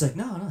want to talk? He's like,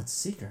 no, it's a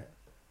secret.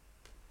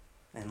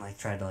 And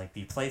tried to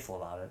be playful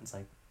about it. It's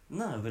like,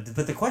 no, but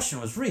the question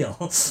was real.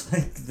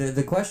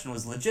 The question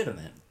was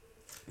legitimate.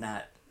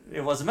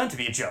 It wasn't meant to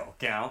be a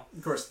joke,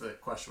 Of course, the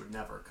question would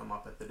never come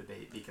up at the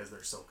debate because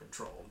they're so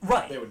controlled.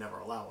 Right. They would never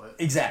allow it.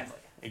 Exactly.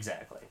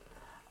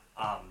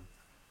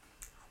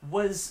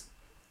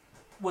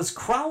 Was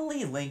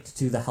Crowley linked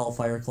to the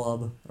Hellfire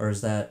Club, or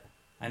is that?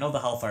 I know the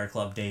Hellfire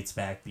Club dates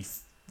back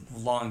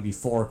long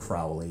before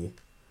Crowley.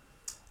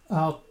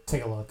 I'll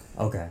take a look.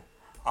 Okay.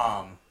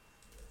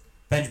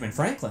 Benjamin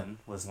Franklin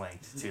was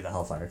linked to the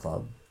Hellfire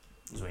Club,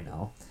 as we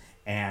know,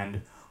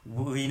 and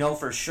we know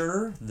for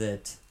sure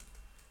that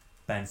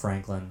Ben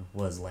Franklin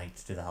was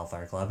linked to the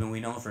Hellfire Club, and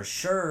we know for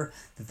sure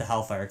that the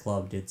Hellfire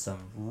Club did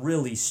some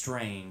really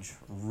strange,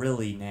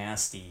 really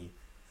nasty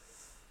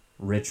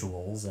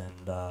rituals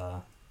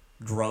and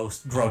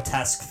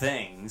grotesque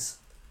things.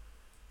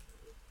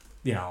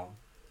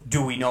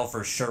 Do we know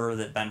for sure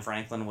that Ben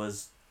Franklin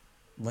was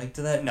linked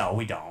to that? No,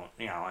 we don't.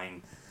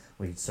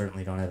 We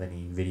certainly don't have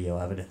any video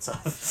evidence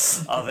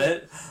of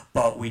it,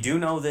 but we do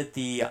know that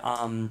the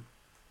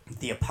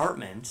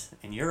apartment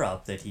in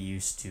Europe that he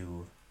used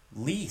to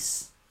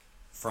lease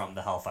from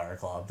the Hellfire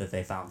Club, that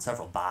they found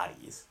several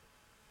bodies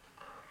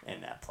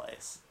in that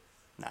place.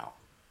 Now,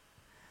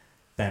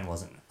 Ben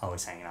wasn't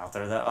always hanging out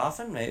there that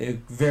often.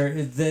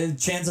 The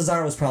chances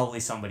are it was probably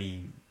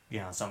somebody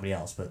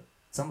else, but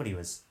somebody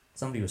was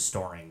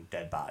storing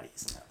dead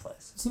bodies in that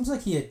place. It seems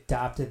like he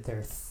adopted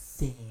their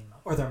theme,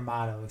 or their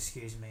motto,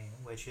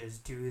 which is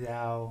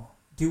do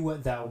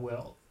what thou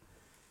wilt.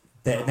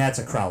 And that's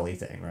a Crowley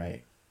thing,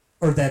 right?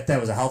 Or that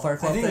was a Hellfire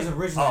Club thing? I think it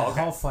was originally a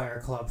Hellfire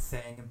Club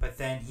thing, but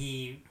then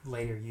he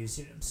later used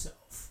it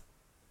himself.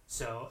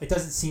 So it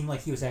doesn't seem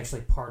like he was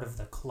actually part of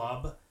the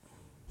club.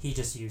 He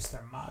just used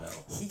their motto.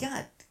 He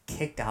got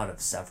kicked out of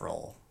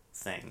several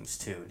things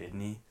too, didn't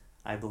he?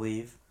 I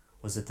believe.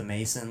 Was it the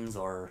Masons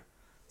or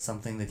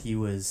something that he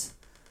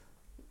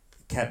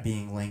kept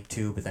being linked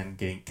to, but then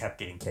kept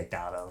getting kicked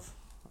out of,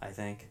 I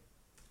think?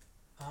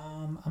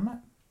 I'm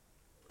not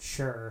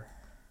sure,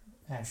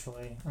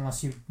 actually,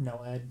 unless you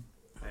know, Ed.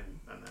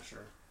 I'm not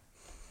sure.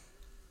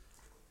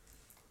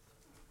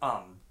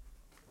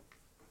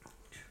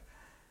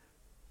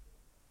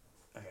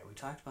 Okay, we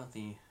talked about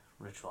the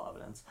ritual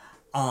evidence.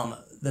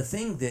 The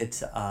thing that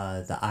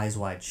the Eyes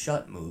Wide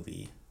Shut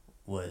movie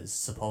was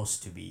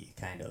supposed to be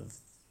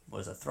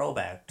was a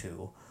throwback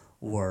to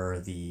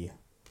were the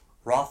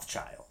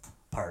Rothschild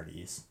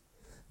parties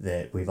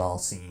that we've all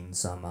seen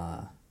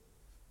some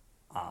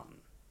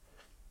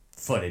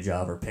footage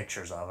of or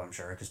pictures of, I'm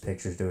sure, because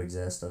pictures do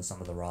exist of some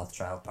of the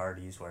Rothschild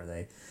parties where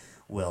they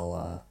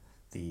will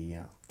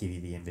give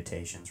you the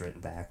invitations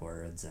written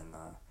backwards, and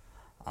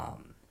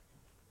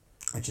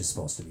which is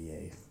supposed to be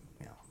a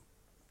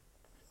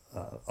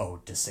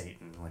ode to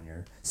Satan when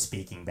you're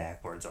speaking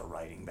backwards or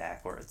writing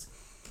backwards.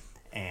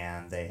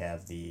 And they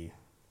have the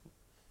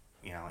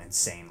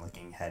insane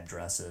looking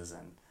headdresses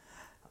and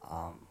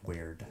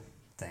weird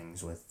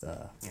things with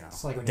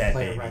It's like when dead you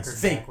play babies, a record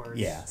fake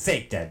backwards.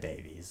 fake dead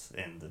babies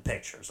in the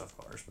pictures, of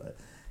course, but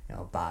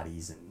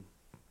bodies and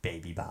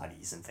baby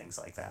bodies and things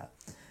like that.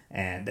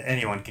 And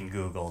anyone can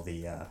Google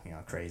the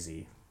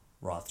crazy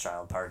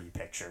Rothschild party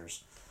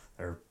pictures.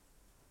 They're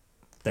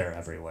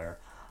everywhere.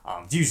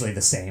 It's usually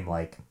the same,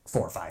 like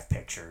 4 or 5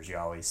 pictures you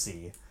always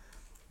see.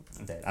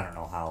 That I don't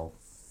know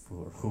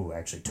who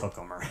actually took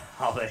them or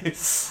how they,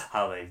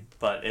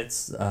 but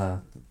it's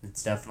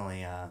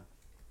definitely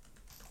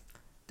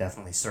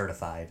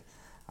certified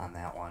on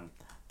that one.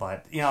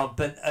 But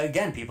but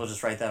again, people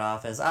just write that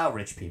off as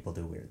rich people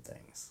do weird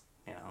things.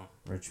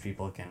 Rich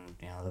people can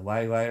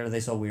why are they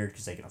so weird?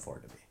 Because they can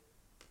afford to be.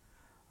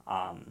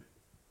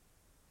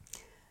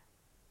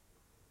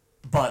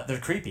 But they're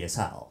creepy as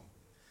hell.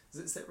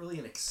 Is that really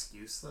an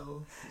excuse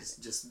though?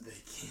 Just they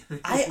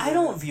can't. I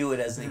don't view it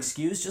as an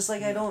excuse, just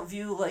like I don't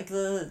view like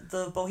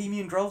the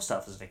Bohemian Grove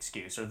stuff as an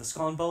excuse or the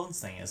Skull and Bones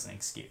thing as an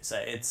excuse.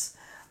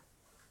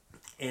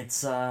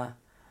 It's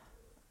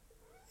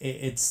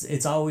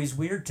always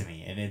weird to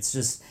me, and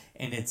it's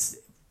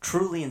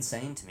truly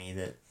insane to me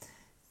that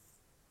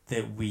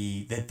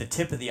the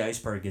tip of the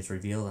iceberg gets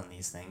revealed in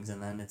these things,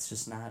 and then it's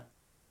just not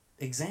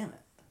examined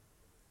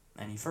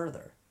any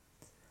further.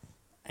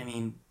 I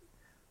mean,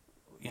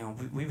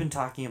 we've been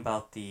talking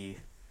about the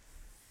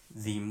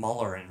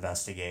Mueller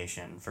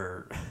investigation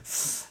for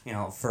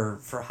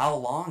for how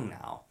long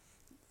now,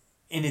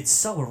 and it's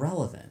so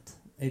irrelevant.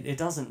 It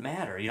doesn't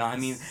matter. I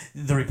mean,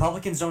 the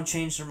Republicans don't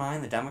change their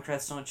mind. The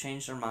Democrats don't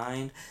change their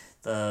mind.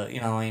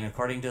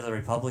 According to the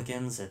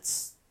Republicans,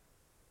 it's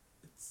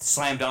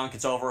slam dunk.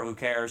 It's over. Who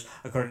cares?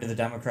 According to the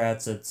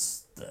Democrats,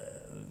 it's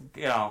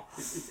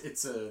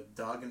It's a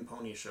dog and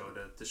pony show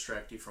to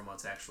distract you from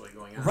what's actually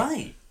going on.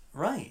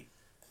 Right,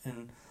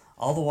 and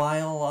all the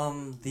while,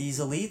 these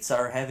elites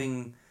are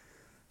having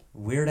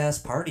weird ass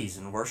parties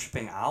and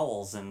worshiping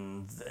owls,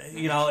 and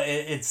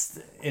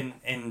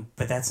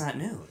but that's not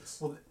news.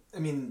 Well, I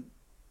mean,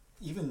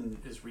 even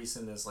as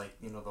recent as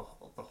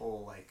the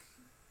whole like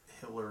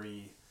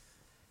Hillary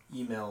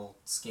email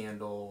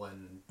scandal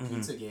and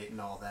Pizzagate and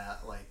all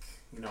that,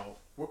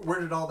 where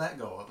did all that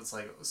go? It's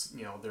like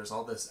there's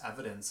all this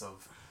evidence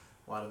of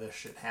a lot of this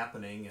shit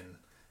happening, and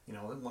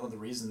one of the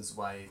reasons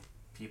why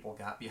people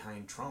got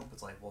behind Trump,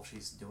 it's like, well,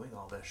 she's doing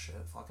all this shit,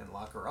 fucking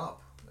lock her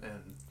up.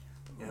 And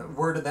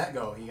where did that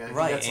go? He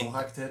got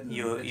selected, and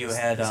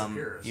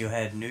you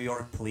had New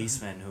York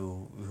policemen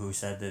who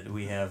said that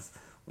we have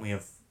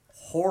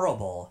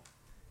horrible,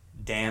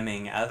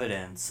 damning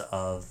evidence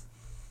of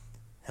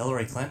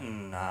Hillary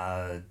Clinton,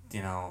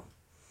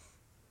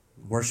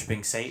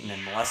 worshiping Satan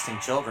and molesting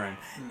children.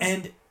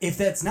 And if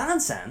that's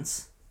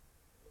nonsense,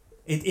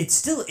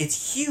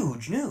 it's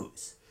huge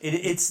news.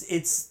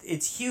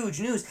 It's huge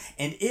news.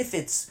 And if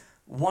it's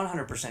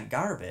 100%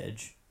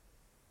 garbage,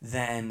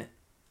 then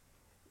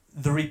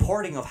the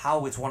reporting of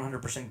how it's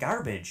 100%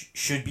 garbage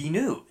should be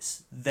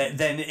news.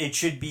 Then it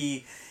should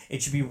be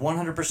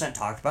 100%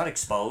 talked about,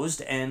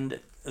 exposed, and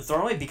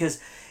thrown away. Because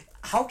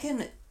how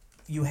can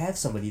you have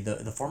somebody,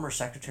 the former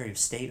Secretary of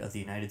State of the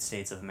United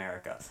States of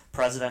America,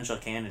 presidential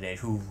candidate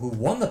who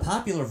won the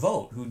popular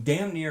vote, who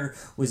damn near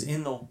was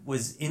in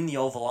the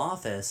Oval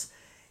Office,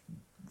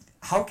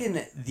 how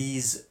can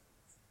these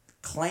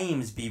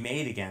claims be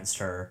made against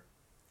her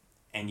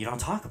and you don't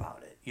talk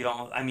about it?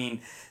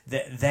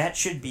 That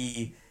should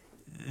be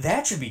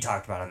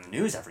talked about on the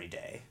news every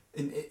day.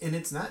 And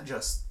it's not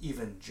just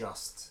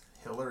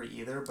Hillary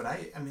either, but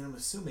I'm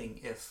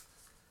assuming if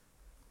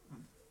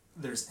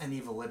there's any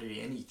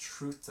validity, any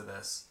truth to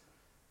this,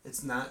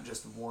 it's not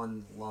just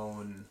one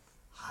lone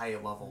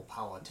high-level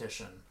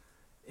politician.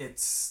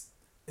 It's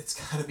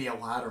got to be a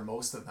lot or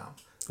most of them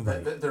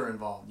that they're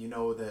involved.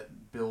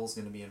 That Bill's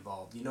going to be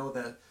involved.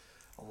 That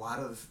a lot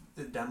of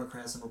the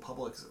Democrats and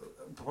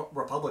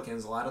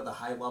Republicans, a lot of the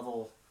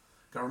high-level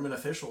government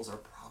officials are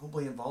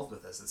probably involved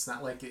with this. It's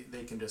not like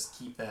they can just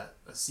keep that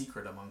a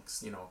secret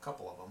amongst, a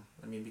couple of them.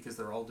 Because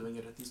they're all doing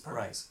it at these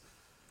parties.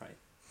 Right.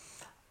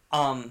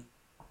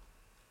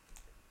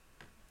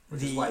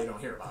 Which is why you don't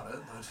hear about it.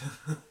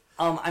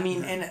 But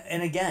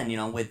and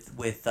again,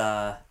 with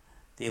the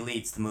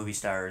elites, the movie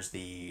stars,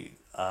 the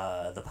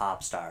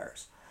pop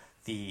stars,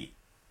 the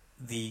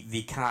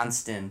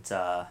constant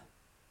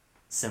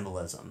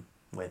symbolism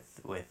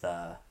with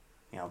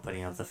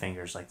putting up the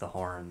fingers like the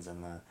horns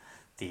and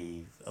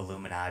the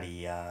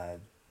Illuminati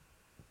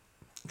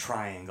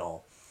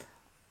triangle.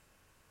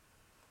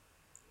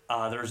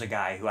 There's a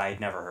guy who I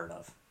had never heard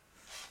of,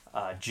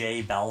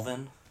 Jay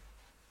Belvin.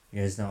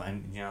 You guys know,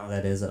 and who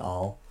that is at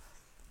all.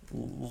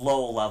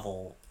 Low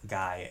level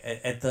guy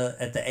at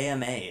the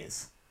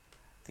AMAs.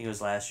 think it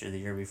was last year, the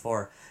year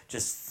before,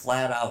 just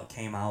flat out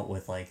came out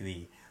with like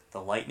the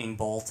lightning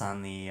bolt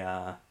on the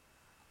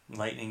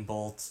lightning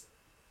bolt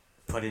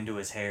put into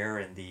his hair,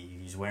 and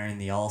he's wearing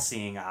the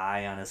all-seeing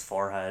eye on his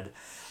forehead,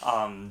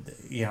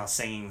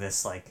 singing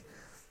this like,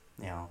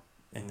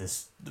 in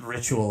this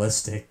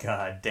ritualistic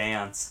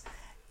dance,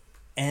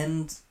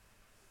 and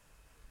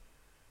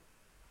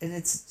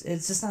it's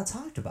just not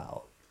talked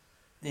about,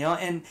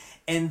 and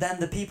then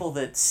the people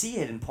that see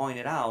it and point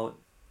it out,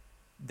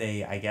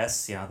 they, I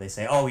guess, they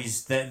say, oh,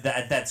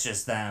 that's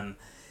just them.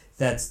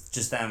 That's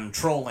just them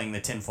trolling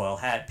the tinfoil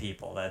hat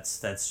people.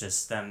 That's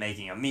just them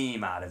making a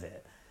meme out of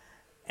it.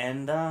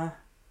 And,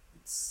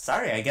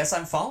 sorry, I guess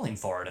I'm falling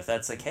for it if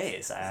that's the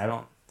case. I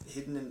don't...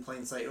 Hidden in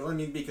plain sight. Well, I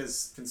mean,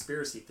 because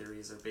conspiracy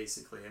theories are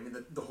basically... I mean,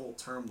 the whole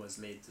term was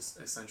made to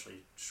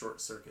essentially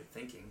short-circuit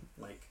thinking.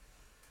 Like,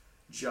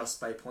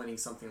 just by pointing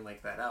something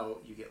like that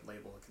out, you get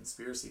labeled a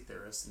conspiracy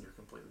theorist and you're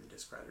completely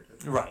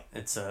discredited. Right.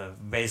 It's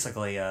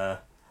basically a...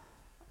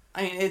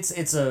 I mean,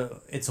 it's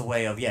a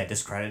way of,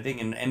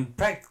 discrediting and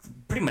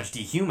pretty much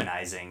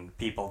dehumanizing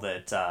people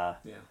that...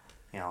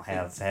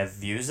 have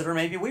views that are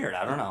maybe weird.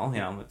 I don't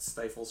know. It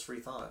stifles free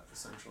thought,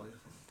 essentially.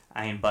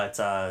 I mean, but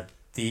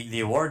the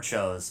award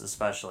shows,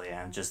 especially,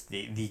 and just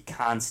the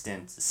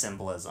constant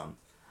symbolism.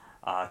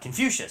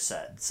 Confucius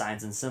said,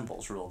 "Signs and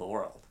symbols rule the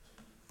world."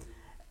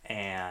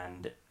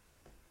 And,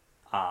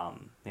 I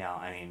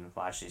mean,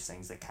 watch these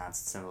things. The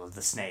constant symbols,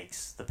 the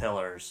snakes, the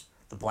pillars,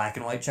 the black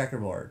and white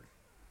checkerboard.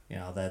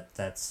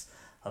 That's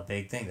a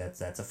big thing.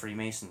 That's a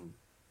Freemason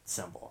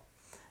symbol.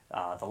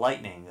 The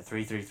lightning, the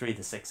 333,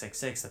 the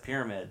 666, the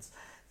pyramids,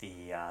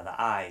 the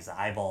eyes, the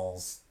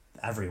eyeballs,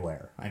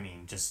 everywhere. I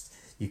mean, just,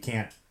 you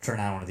can't turn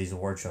on one of these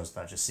award shows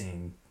without just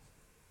seeing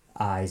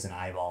eyes and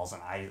eyeballs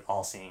and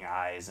all-seeing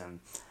eyes, and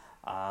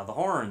the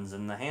horns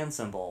and the hand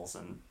symbols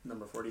and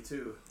number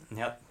 42.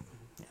 Yep,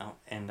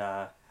 and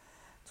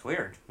it's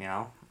weird.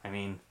 I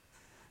mean,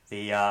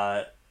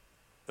 it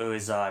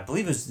was I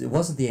believe it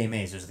wasn't the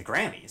AMAs, it was the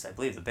Grammys. I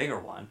believe the bigger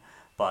one,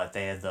 but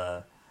they had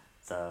the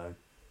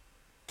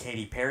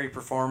Katy Perry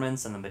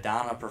performance and the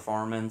Madonna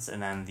performance,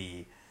 and then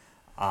they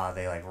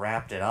like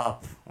wrapped it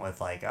up with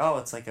like, oh,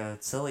 it's like a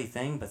silly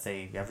thing, but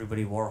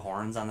everybody wore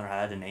horns on their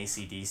head, and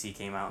AC/DC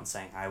came out and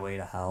sang Highway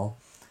to Hell,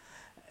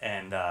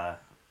 and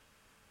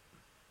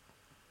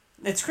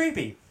it's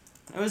creepy.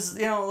 It was,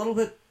 a little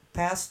bit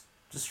past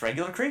just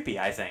regular creepy,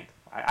 I think.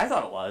 I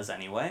thought it was,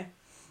 anyway.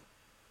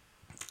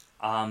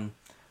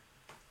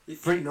 It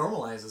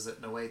normalizes it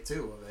in a way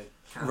too, of it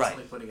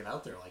constantly putting it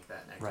out there like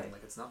that and acting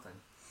like it's nothing.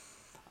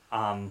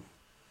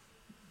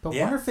 But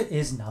wonder if it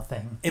is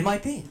nothing. It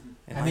might be.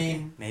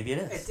 Maybe it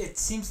is. It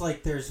seems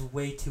like there's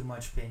way too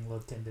much being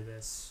looked into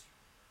this.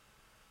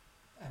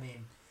 I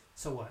mean,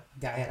 so what?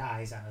 Guy had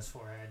eyes on his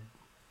forehead.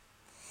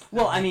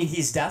 Well, I mean,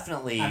 he's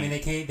definitely... I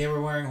mean, they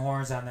were wearing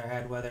horns on their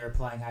head while they were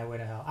playing Highway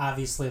to Hell.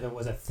 Obviously, there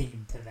was a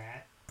theme to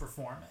that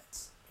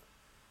performance.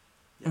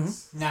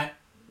 Yes. Mm-hmm.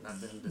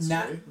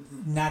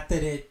 Not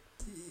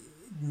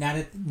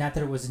that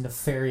it was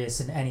nefarious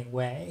in any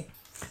way.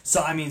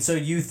 So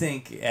you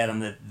think, Adam,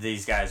 that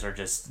these guys are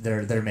just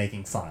they're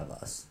making fun of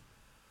us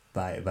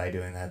by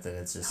doing that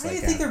it's just I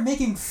think they're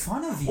making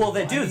fun of you. Well,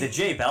 they do. The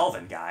Jay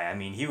Belvin guy, I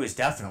mean, he was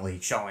definitely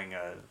showing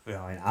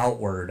an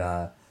outward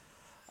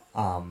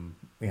I'm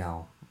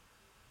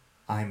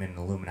an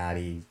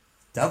Illuminati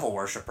devil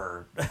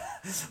worshiper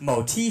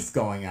motif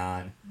going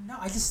on. No,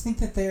 I just think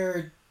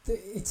that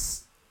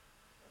it's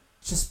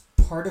just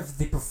part of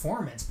the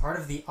performance, part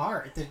of the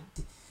art.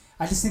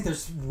 I just think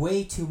there's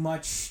way too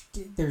much.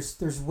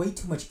 There's way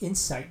too much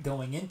insight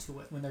going into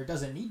it when there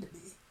doesn't need to be.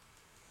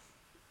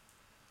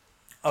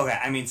 Okay,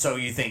 I mean, so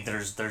you think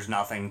there's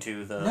nothing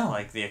to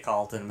the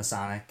occult and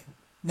Masonic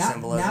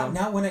symbolism?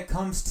 Not when it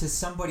comes to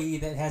somebody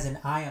that has an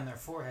eye on their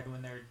forehead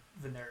when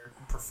they're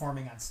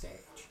performing on stage.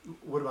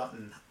 What about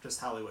in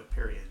just Hollywood?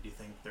 Period. Do you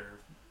think they're?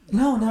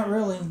 No, not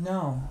really.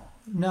 No.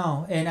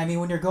 And I mean,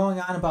 when you're going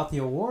on about the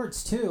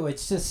awards too,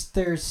 it's just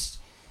there's.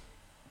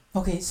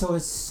 Okay, so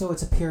it's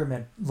a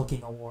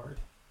pyramid-looking award.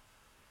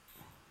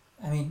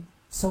 I mean,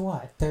 so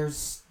what?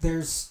 There's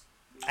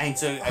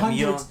hundreds,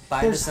 you don't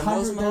buy the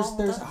symbolism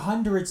there's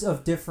hundreds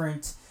of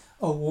different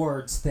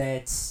awards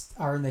that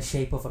are in the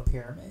shape of a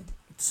pyramid.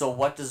 So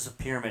what does a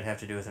pyramid have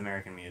to do with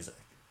American music?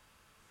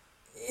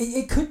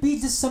 It could be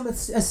just some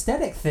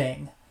aesthetic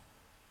thing.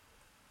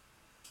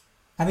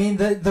 I mean,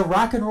 the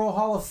Rock and Roll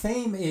Hall of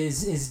Fame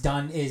is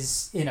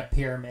in a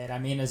pyramid. I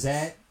mean, is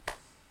that...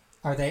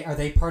 Are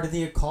they part of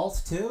the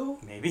occult too?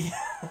 Maybe.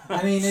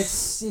 I mean,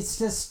 it's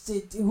just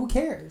who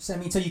cares? I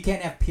mean, so you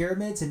can't have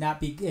pyramids and not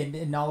be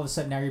and all of a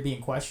sudden now you're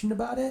being questioned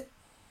about it.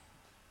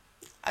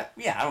 I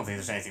don't think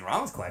there's anything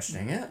wrong with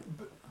questioning it.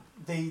 But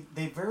they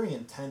very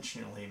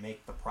intentionally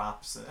make the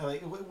props.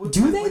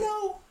 Do they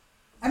though?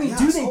 I mean,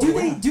 do they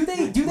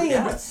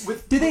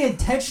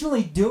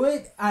intentionally do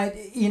it?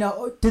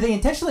 Do they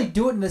intentionally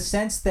do it in the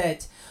sense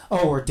that,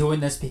 oh, we're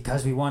doing this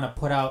because we want to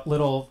put out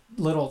little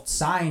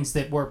signs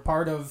that we're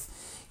part of,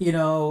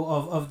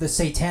 of the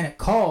satanic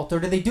cult, or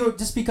do they do it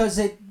just because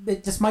it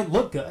just might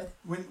look good?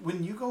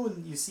 When you go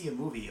and you see a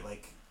movie,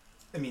 like,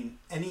 I mean,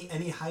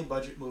 any high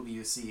budget movie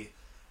you see,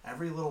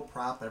 every little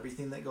prop,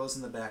 everything that goes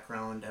in the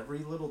background, every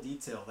little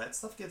detail, that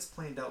stuff gets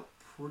planned out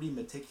pretty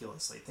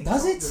meticulously.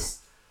 Does it?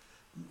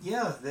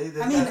 Yeah, they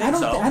I mean, I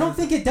don't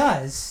think it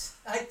does.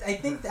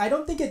 I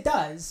don't think it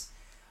does.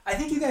 I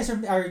think you guys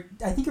are.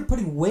 I think you're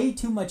putting way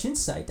too much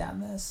insight on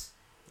this.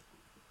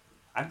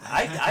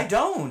 I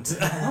don't.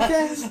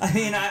 Okay. I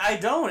mean, I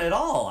don't at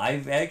all.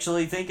 I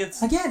actually think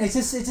it's... Again, it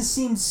just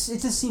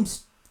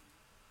seems.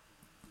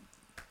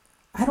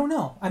 I don't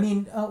know. I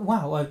mean,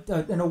 wow,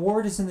 an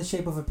award is in the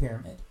shape of a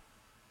pyramid.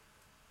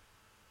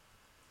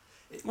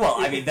 Well,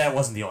 I mean, that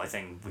wasn't the only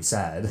thing we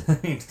said. I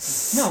mean,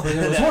 no, but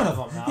it was one of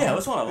them. Now. Yeah, it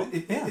was one of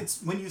them.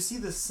 It's when you see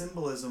the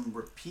symbolism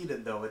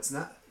repeated, though, it's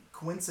not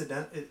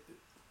coincident.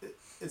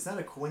 It's not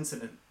a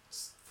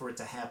coincidence for it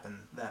to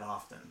happen that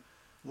often.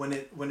 When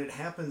it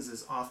happens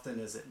as often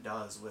as it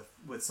does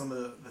with some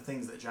of the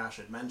things that Josh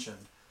had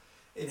mentioned,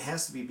 it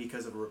has to be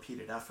because of a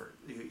repeated effort.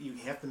 You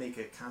have to make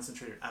a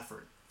concentrated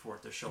effort for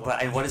it to show up.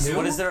 But what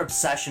is their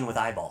obsession with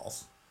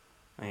eyeballs?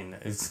 I mean,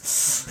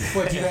 it's...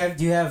 What do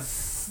you have?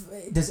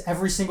 Does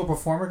every single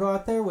performer go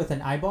out there with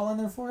an eyeball on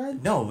their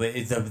forehead? No, but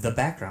the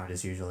background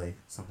is usually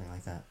something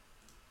like that.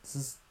 This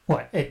is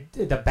what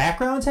the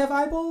backgrounds have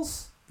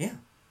eyeballs. Yeah.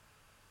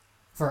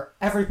 For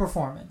every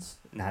performance.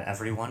 Not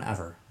everyone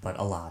ever, but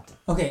a lot.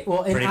 Okay,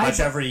 well, pretty much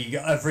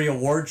every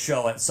award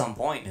show at some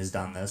point has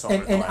done this.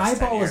 Over the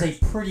last eyeball 10 years.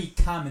 is a pretty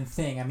common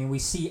thing. I mean, we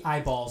see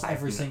eyeballs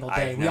every single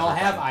day. We all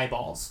have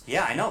eyeballs.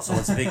 Yeah, I know. So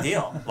what's the big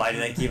deal? Why do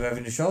they keep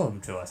having to show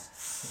them to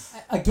us?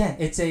 Again,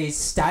 it's a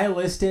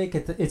stylistic.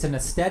 It's an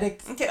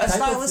aesthetic. Okay, a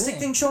stylistic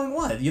thing showing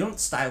what? You don't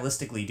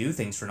stylistically do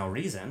things for no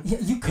reason. Yeah,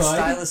 you could. You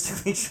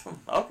stylistically show.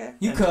 Okay.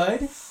 You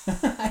could.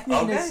 I mean,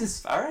 okay. it's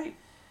just... All right.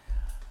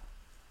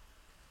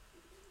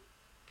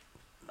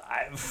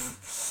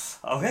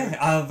 Okay.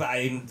 All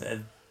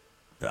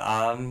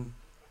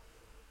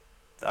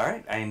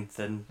right.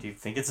 Then do you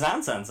think it's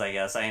nonsense? I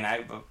guess. I mean,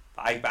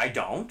 I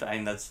don't. I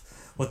mean, that's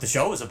what the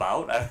show is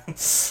about.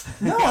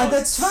 No,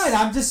 that's fine.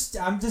 I'm just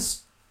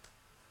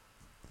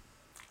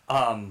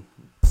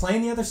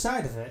playing the other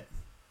side of it.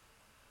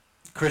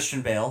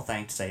 Christian Bale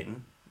thanked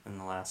Satan in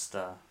the last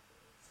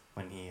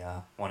when he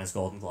won his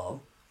Golden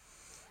Globe.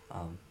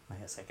 I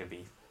guess that could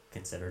be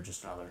considered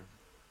just another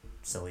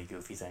silly,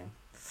 goofy thing.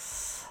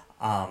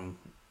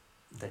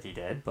 That he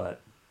did,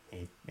 but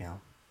he,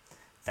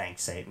 thanked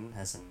Satan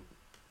as an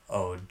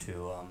ode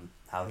to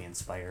how he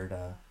inspired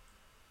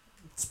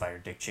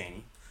Dick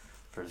Cheney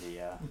for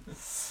the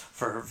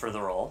for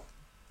the role.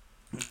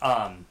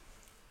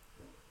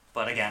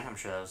 But again, I'm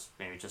sure that was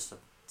maybe just a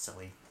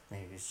silly,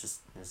 maybe it's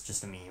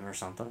just a meme or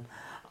something.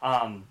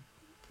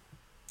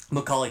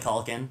 Macaulay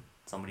Culkin,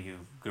 somebody who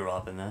grew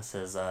up in this,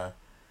 has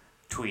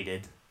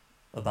tweeted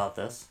about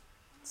this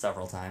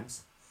several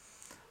times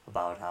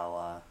about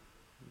how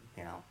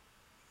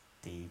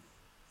the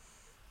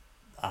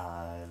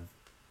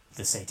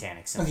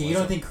satanic symbolism. Okay, you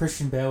don't think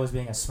Christian Bale was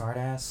being a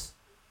smartass?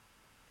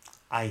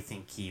 I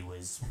think he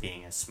was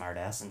being a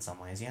smartass in some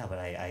ways, yeah, but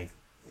I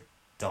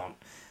don't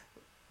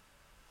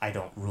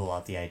rule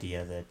out the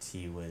idea that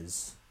he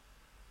was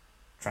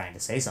trying to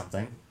say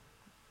something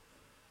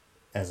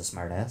as a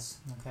smartass.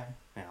 Okay.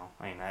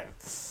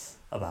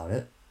 About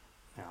it,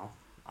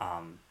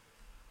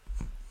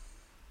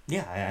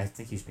 yeah, I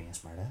think he's being a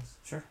smartass.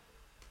 Sure.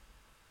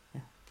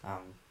 Yeah.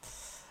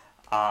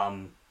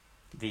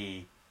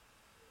 The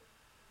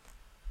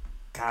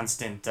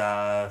constant,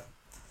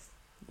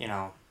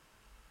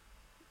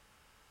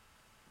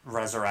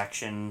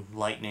 resurrection,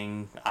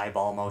 lightning,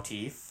 eyeball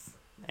motif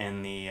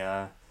in the,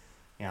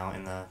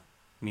 in the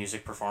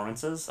music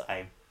performances,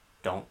 I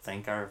don't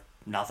think are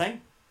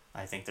nothing.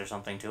 I think there's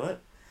something to it.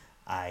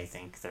 I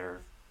think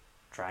they're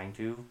trying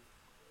to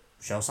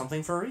show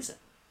something for a reason.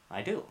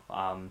 I do.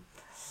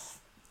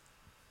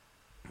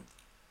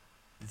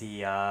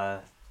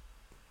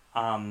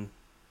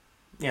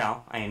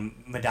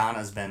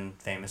 Madonna's been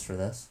famous for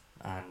this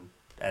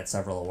at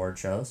several award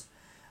shows.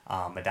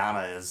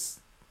 Madonna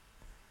is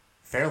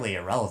fairly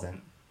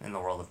irrelevant in the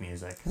world of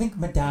music. I think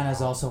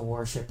Madonna's also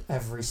worshipped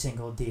every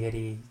single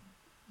deity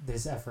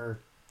there's ever...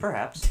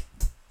 Perhaps.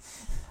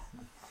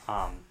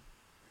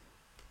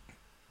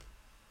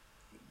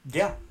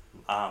 Yeah.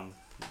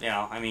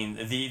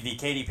 The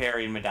Katy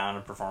Perry and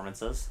Madonna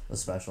performances,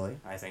 especially,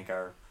 I think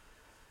are,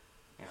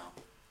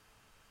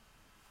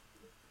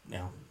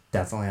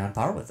 definitely on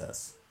par with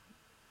this.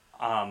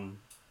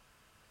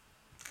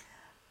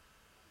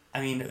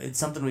 It's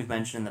something we've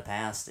mentioned in the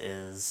past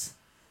is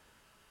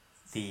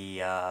the,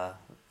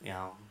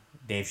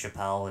 Dave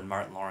Chappelle and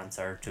Martin Lawrence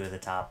are two of the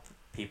top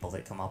people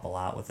that come up a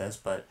lot with this,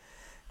 but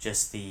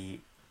just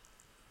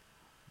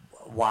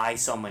why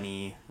so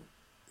many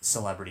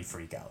celebrity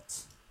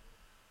freakouts?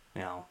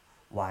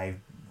 Why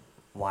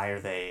are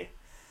they,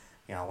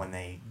 when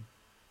they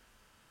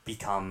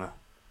become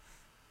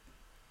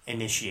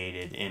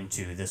initiated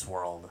into this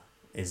world,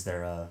 is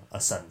there a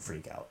sudden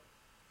freak out?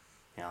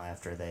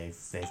 after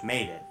they've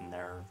made it and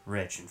they're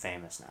rich and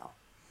famous now.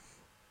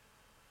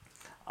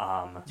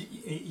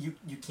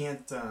 You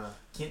can't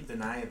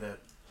deny that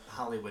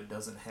Hollywood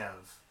doesn't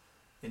have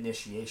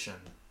initiation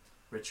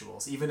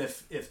rituals, even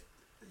if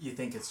you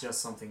think it's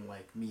just something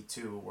like Me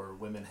Too, where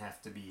women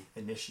have to be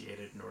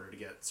initiated in order to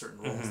get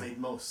certain roles. They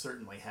most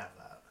certainly have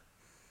that.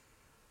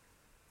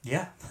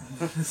 Yeah.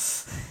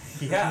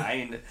 Yeah, I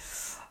mean,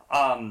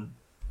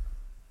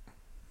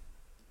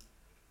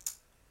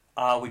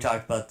 we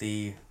talked about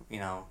the,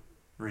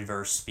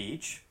 reverse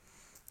speech,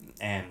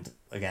 and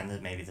again,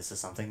 that maybe this is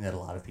something that a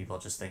lot of people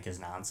just think is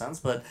nonsense,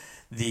 but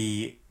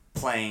the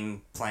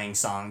playing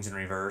songs in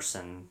reverse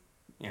and,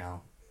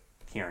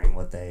 hearing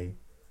what they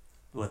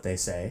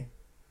say,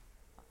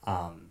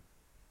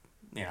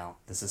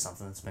 this is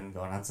something that's been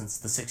going on since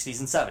the 60s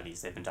and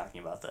 70s. They've been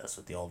talking about this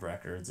with the old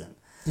records. And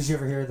did you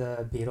ever hear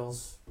the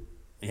Beatles?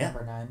 Yeah.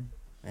 Number 9.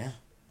 Yeah.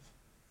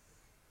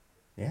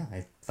 Yeah,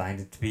 I find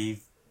it to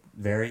be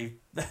very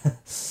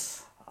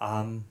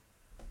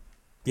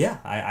yeah,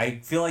 I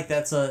feel like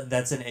that's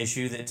an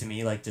issue that to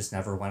me just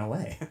never went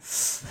away.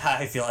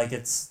 I feel like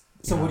it's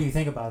So what do you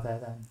think about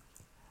that then?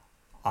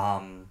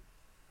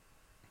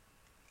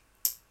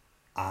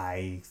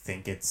 I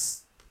think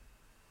it's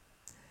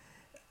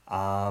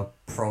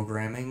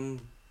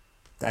programming.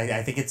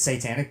 I think it's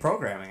satanic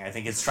programming. I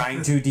think it's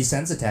trying to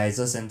desensitize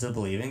us into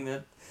believing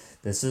that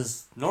this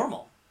is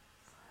normal.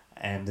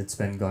 And it's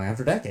been going on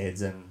for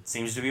decades and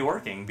seems to be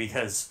working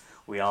because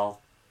we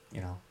all,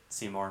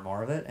 see more and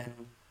more of it,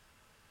 and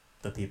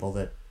the people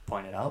that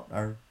point it out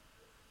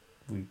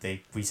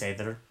we say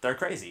that they're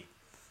crazy.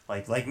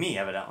 Like me,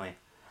 evidently.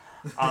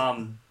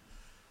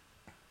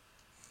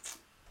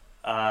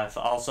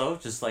 Also,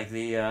 just like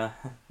the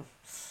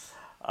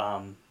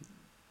I'm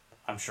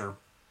sure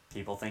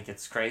people think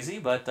it's crazy,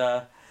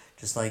 but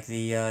just like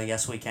the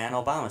Yes We Can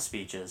Obama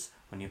speeches,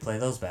 when you play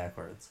those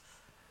backwards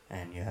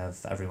and you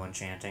have everyone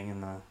chanting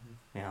in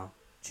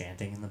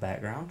the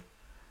background,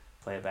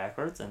 play it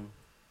backwards, and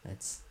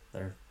it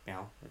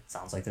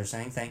sounds like they're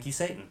saying thank you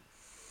Satan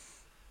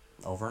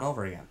over and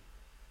over again.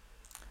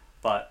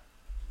 But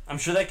I'm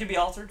sure that could be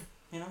altered,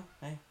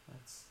 hey,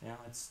 it's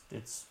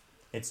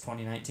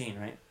 2019,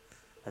 right?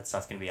 That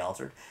stuff can be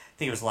altered. I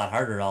think it was a lot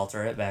harder to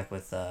alter it back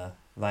with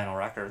vinyl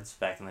records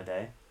back in the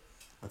day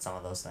with some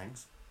of those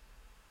things.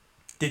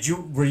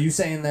 Were you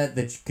saying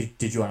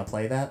did you want to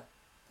play that,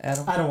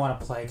 Adam? I don't want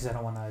to play because I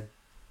don't want to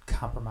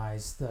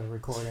compromise the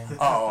recording.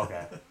 Oh,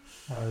 okay.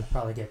 I would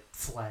probably get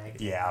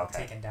flagged. Yeah, okay.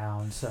 Taken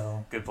down,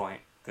 so. Good point.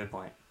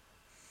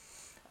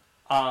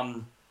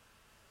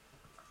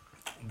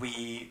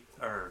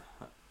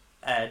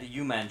 Ed,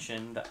 you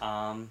mentioned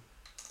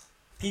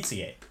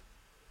Pizzagate.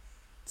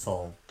 This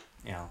whole,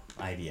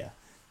 idea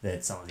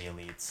that some of the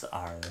elites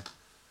are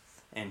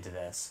into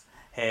this.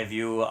 Hey, have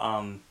you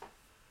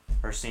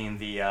or seen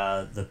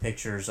the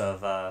pictures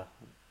of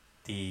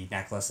the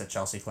necklace that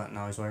Chelsea Clinton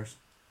always wears?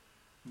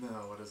 No,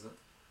 what is it?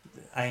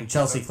 I mean,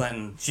 Chelsea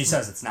Clinton, she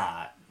says it's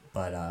not,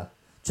 but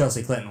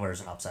Chelsea Clinton wears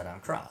an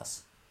upside-down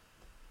cross.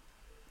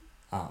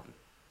 There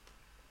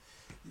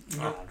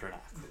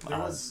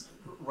was,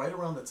 right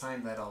around the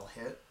time that all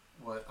hit,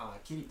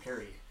 Katy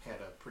Perry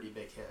had a pretty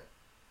big hit.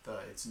 The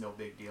It's No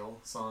Big Deal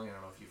song. I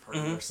don't know if you've heard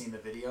it or seen the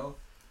video.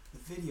 The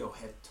video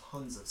had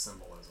tons of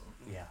symbolism.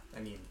 Yeah.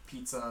 I mean,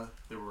 pizza,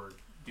 there were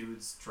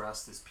dudes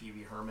dressed as Pee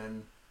Wee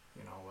Herman,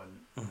 and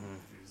he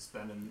was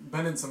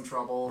been in some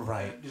trouble.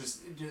 Right.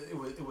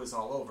 It was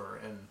all over.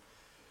 And,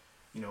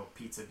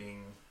 pizza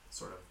being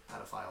sort of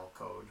pedophile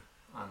code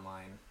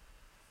online.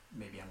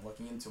 Maybe I'm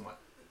looking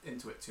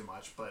into it too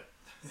much, but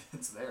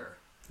it's there.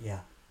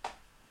 Yeah.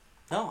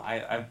 No,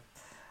 I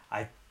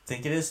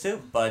think it is too.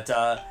 But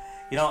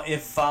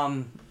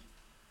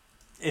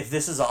if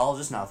this is all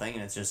just nothing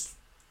and it's just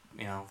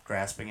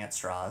grasping at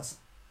straws,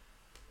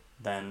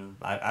 then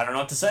I don't know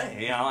what to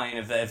say. I mean,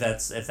 if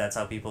that's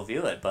how people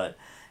view it, but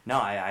no,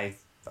 I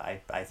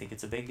think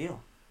it's a big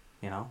deal.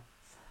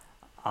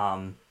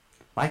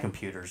 My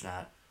computer's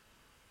not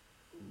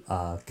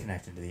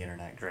connected to the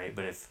internet great,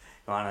 but if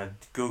you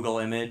want to Google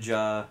image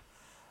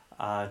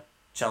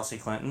Chelsea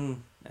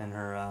Clinton and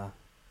her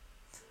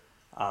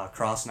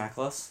cross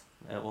necklace,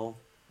 it will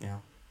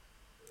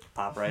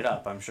pop right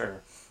up, I'm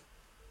sure.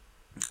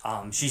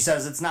 She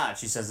says it's not.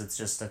 She says it's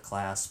just a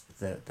clasp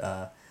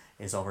that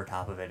is over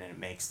top of it and it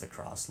makes the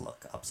cross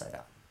look upside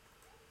down.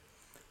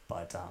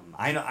 But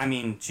I know. I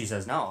mean, she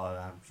says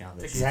no.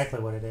 That's exactly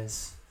what it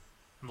is.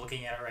 I'm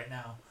looking at it right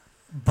now.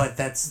 But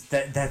that's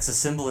a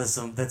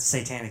symbolism. That's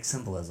satanic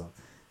symbolism.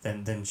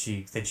 Then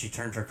she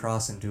turned her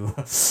cross into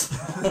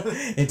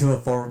into a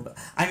form.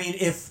 I mean,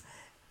 if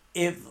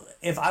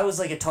I was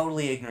like a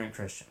totally ignorant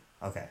Christian,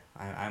 okay,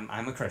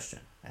 I'm a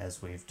Christian,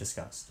 as we've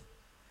discussed,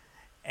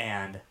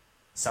 and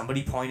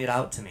somebody pointed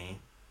out to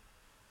me,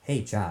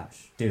 hey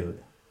Josh,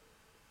 dude,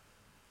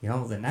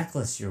 the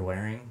necklace you're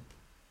wearing,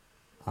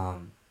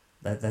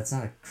 that's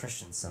not a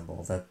Christian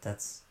symbol.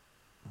 That's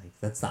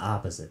the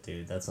opposite,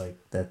 dude. That's a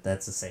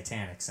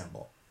satanic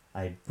symbol,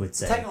 I would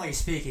say. Technically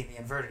speaking, the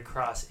inverted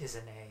cross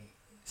isn't a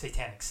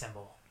satanic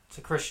symbol. It's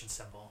a Christian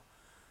symbol.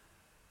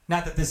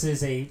 Not that this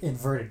is a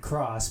inverted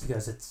cross,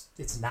 because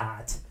it's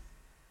not.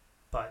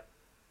 But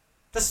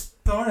just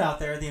throwing it out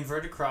there, the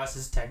inverted cross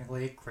is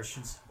technically a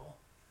Christian symbol.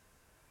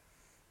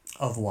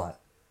 Of what?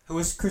 Who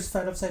was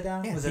crucified upside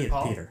down? Yeah, Was it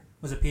Paul? Peter.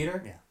 Was it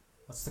Peter? Yeah.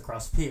 What's the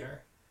cross of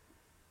Peter?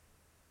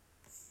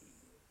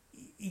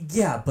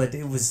 Yeah, but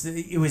it was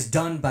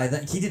done by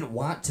he didn't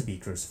want to be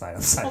crucified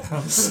upside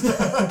down.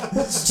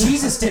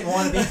 Jesus didn't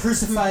want to be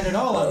crucified at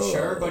all, I'm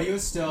sure, but he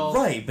was still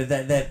right. But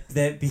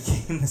that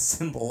became the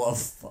symbol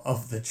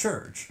of the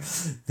church.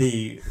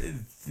 The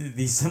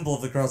symbol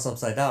of the cross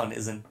upside down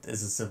is a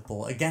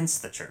symbol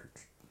against the church.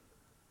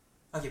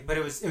 Okay, but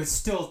it was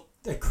still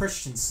a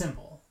Christian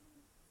symbol.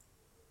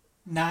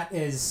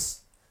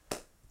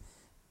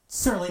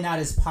 Certainly not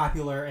as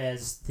popular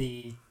as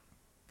the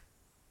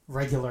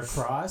regular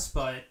cross,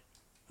 but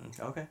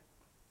okay.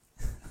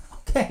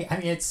 Okay, I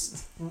mean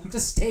I'm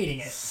just stating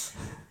it.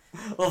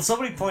 Well, if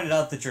somebody pointed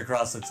out that your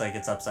cross looks like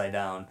it's upside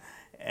down,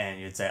 and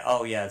you'd say,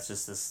 "Oh yeah, it's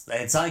just this,"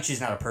 it's not like she's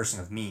not a person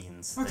of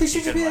means. Okay,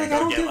 she could be like, "I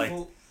don't get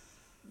well,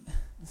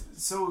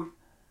 so,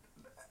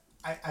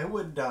 I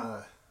would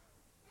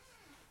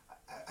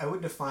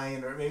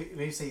define, or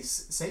maybe say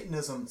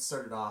Satanism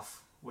started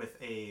off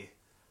with a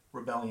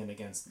rebellion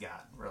against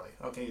God. Really,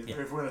 okay. Yeah.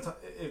 If we're gonna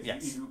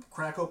Yes. you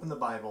crack open the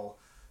Bible,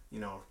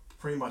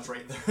 pretty much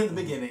right there in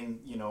the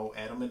beginning,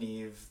 Adam and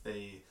Eve,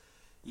 they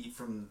eat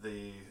from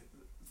the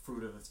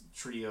fruit of the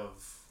tree of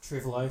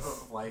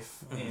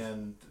life.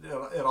 And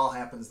it all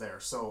happens there.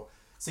 So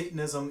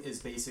Satanism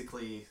is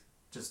basically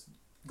just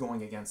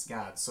going against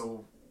God.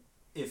 So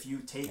if you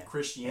take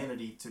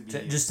Christianity to be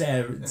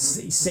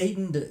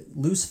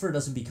Lucifer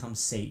doesn't become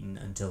Satan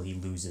until he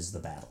loses the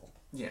battle.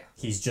 Yeah.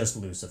 He's just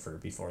Lucifer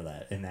before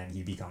that, and then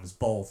he becomes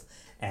both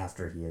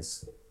after he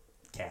is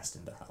cast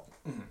into hell.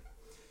 Mm-hmm.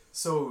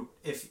 So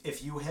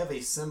if you have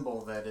a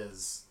symbol that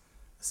is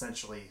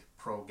essentially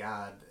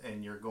pro-God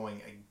and you're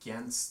going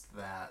against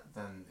that,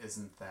 then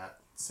isn't that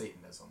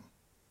Satanism,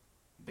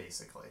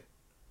 basically?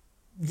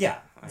 Yeah.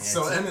 That's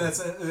what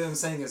I'm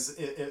saying is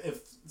if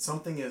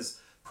something is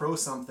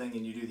pro-something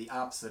and you do the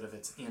opposite of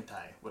its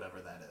anti, whatever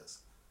that is.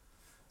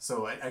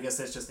 So I guess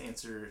that's just to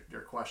answer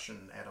your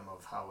question, Adam,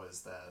 of how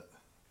is that,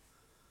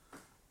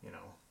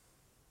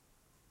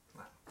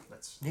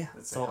 let's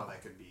say how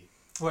that could be.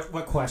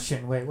 What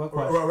question? Wait, what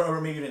question? Or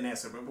maybe you didn't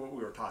answer, but what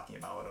we were talking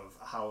about of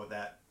how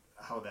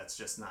that's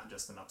just not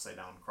just an upside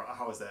down cross.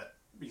 How is that?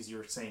 Because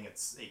you're saying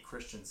it's a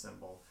Christian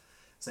symbol,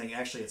 saying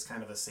actually it's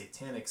kind of a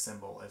satanic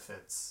symbol if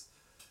it's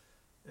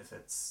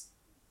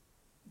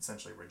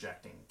essentially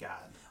rejecting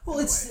God. Well,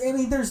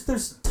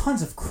 there's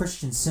tons of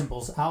Christian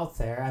symbols out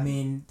there. I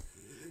mean,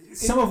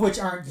 some of which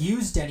aren't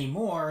used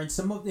anymore,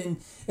 and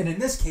in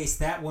this case,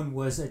 that one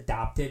was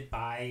adopted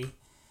by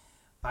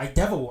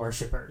devil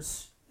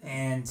worshippers.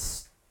 And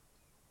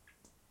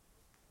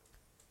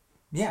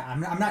yeah,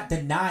 I'm not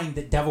denying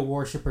that devil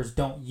worshippers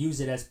don't use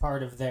it as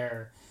part of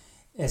their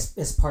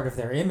as part of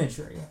their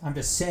imagery. I'm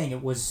just saying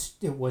it was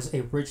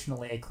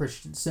originally a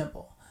Christian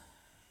symbol.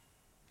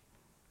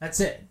 That's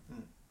it.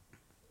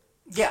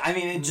 Yeah, I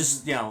mean, it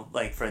just,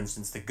 like, for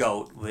instance, the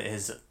goat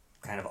has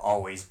kind of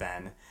always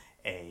been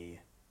a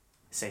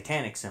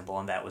satanic symbol,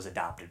 and that was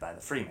adopted by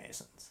the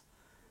Freemasons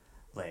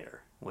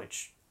later,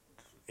 which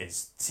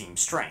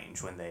seems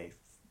strange when they,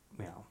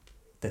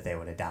 that they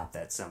would adopt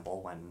that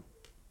symbol when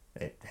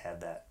it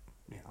had that,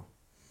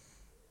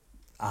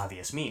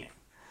 obvious meaning,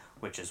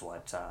 which is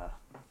what,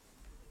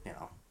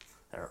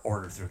 their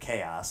order through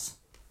chaos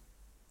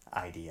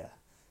idea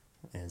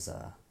is,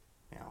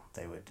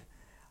 they would...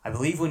 I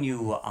believe when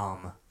you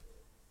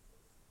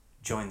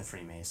join the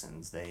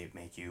Freemasons, they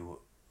make you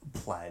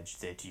pledge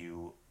that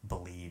you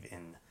believe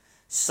in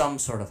some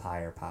sort of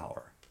higher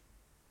power,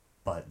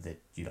 but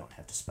that you don't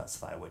have to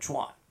specify which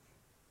one.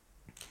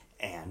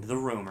 And the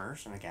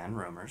rumors, and again,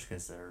 rumors,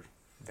 because they're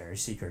very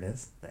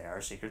secretive, they are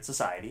a secret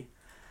society,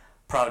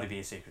 proud to be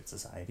a secret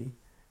society,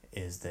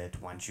 is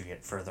that once you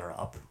get further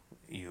up,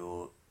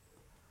 you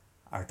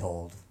are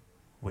told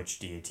which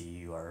deity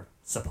you are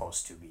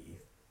supposed to be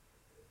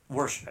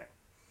worshiping.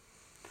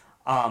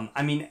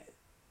 I mean,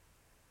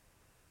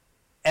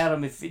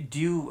 Adam,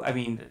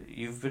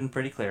 you've been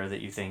pretty clear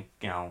that you think,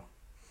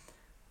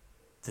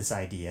 this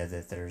idea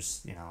that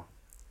there's,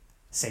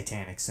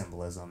 satanic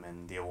symbolism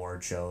in the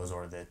award shows,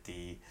 or that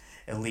the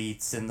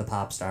elites and the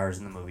pop stars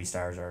and the movie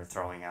stars are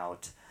throwing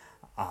out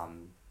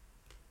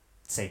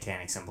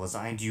satanic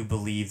symbolism. And do you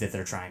believe that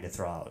they're trying to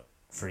throw out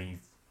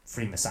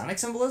Freemasonic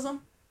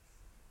symbolism?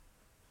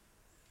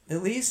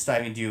 At least,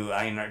 do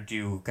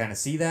you kind of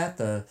see that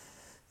the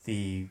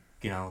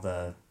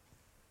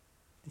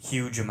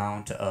huge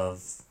amount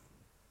of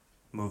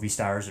movie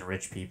stars and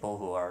rich people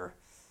who are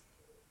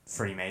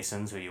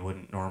Freemasons, who you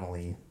wouldn't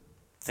normally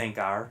think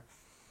are,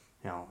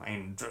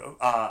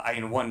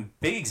 one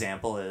big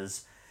example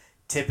is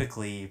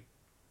typically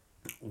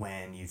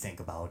when you think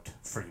about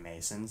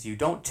Freemasons, you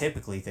don't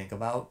typically think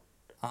about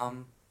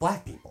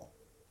black people.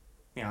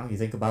 You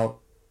think about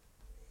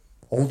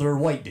older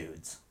white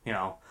dudes,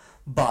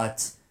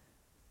 but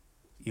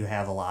you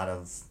have a lot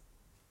of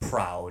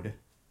proud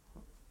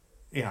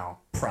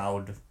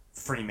proud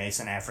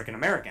Freemason African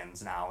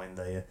Americans now in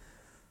the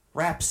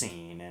rap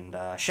scene, and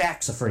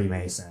Shaq's a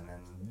Freemason,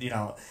 and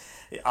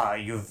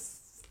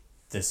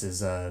this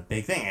is a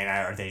big thing. And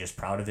are they just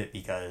proud of it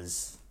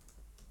because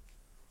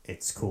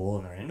it's cool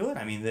and they're into it?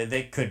 I mean,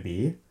 they could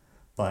be,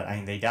 but I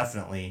mean, they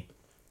definitely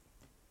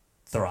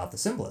throw out the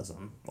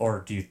symbolism.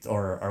 Or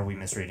are we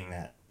misreading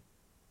that?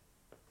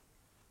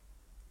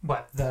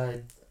 What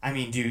the? I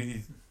mean,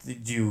 do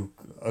you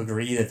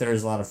agree that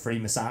there's a lot of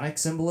Freemasonic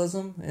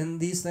symbolism in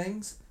these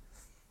things?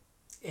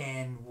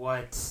 And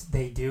what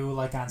they do,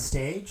 like on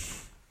stage?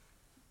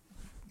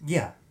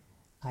 Yeah.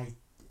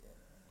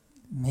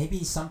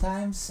 Maybe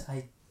sometimes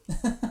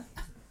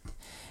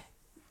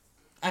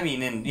I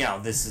mean, and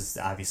this is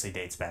obviously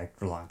dates back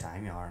for a long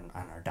time, on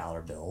our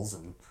dollar bills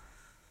and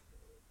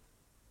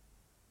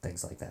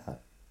things like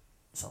that.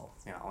 So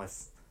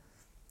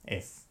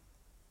if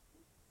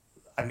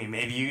I mean,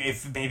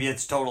 maybe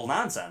it's total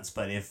nonsense,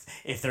 but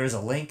if there is a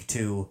link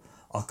to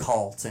a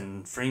cult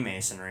and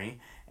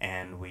Freemasonry,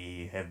 and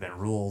we have been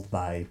ruled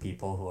by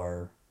people who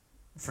are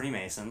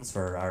Freemasons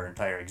for our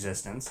entire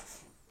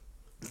existence,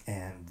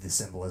 and the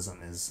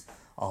symbolism is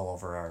all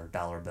over our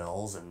dollar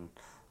bills and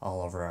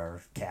all over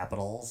our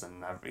capitals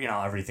and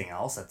everything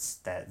else,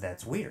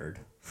 that's weird.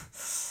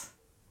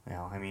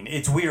 I mean,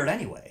 it's weird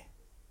anyway,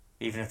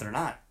 even if they're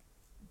not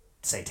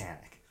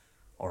satanic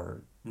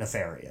or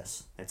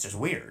nefarious. It's just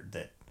weird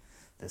that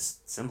this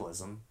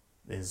symbolism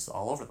is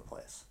all over the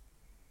place.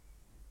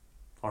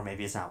 Or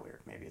maybe it's not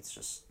weird. Maybe it's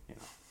just,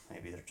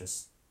 maybe they're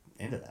just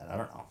into that. I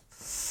don't know.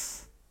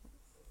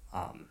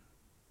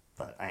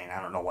 But I mean,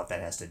 I don't know what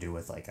that has to do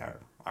with like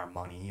our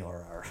money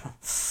or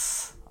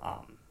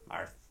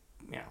our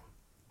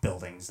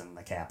buildings in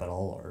the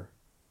Capitol or.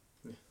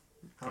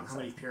 How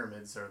many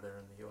pyramids are there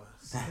in the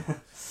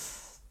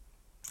U.S.?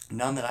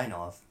 None that I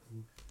know of.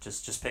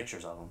 Just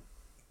pictures of them.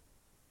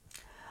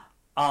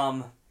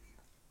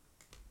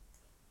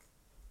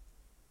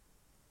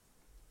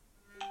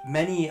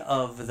 Many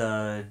of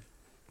the,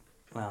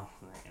 well,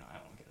 I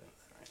won't get into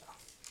that right now.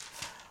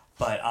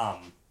 But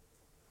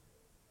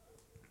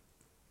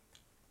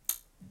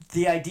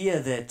the idea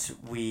that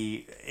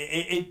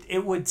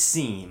it would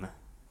seem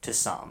to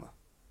some,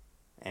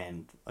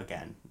 and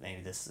again,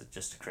 maybe this is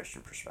just a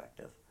Christian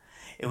perspective,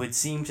 it would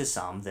seem to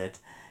some that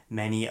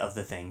many of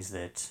the things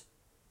that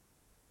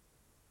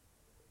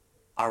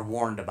are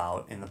warned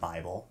about in the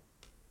Bible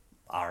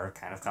are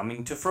kind of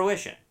coming to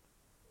fruition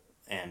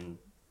in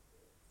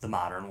the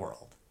modern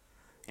world.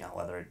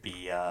 Whether it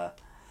be,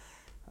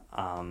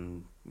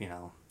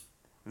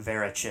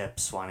 Vera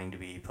chips wanting to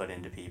be put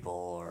into people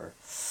or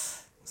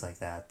things like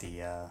that,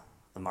 the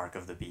mark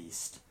of the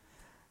beast.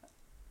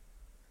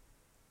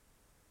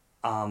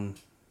 To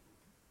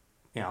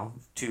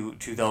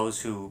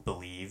those who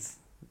believe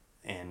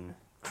in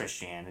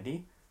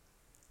Christianity,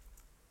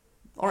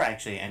 or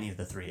actually any of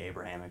the three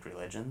Abrahamic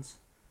religions,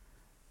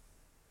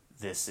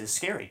 this is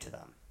scary to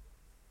them.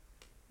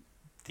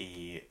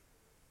 The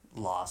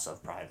loss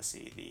of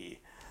privacy,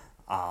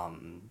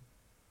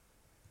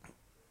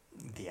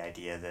 the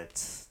idea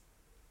that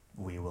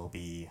we will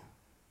be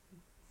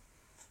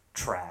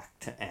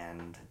tracked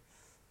and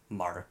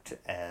marked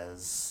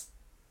as,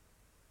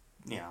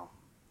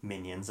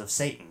 minions of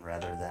Satan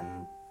rather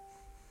than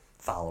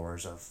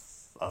followers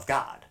of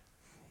God.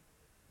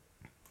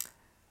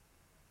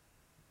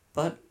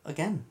 But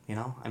again,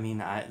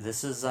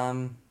 this is,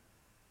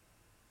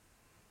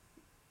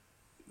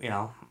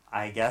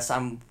 I guess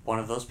I'm one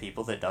of those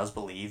people that does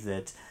believe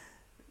that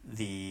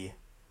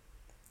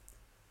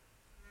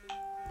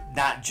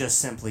not just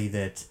simply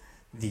that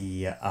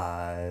the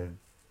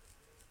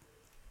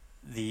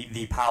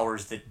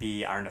powers that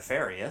be are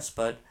nefarious,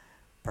 but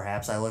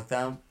perhaps I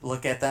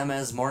look at them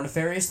as more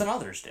nefarious than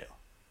others do.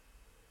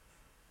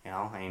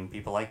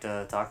 People like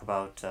to talk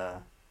about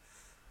the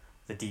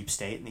deep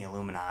state and the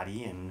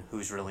Illuminati and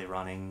who's really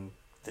running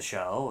the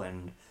show,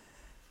 and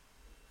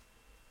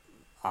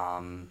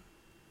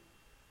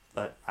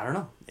but I don't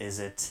know. Is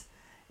it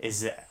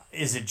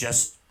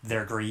just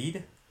their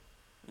greed?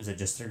 Is it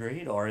just their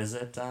greed, or is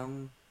it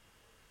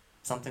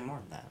something more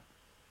than that?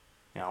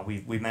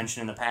 We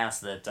mentioned in the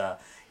past that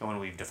when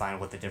we've defined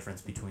what the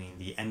difference between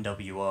the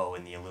NWO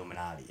and the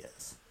Illuminati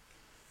is.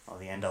 Well,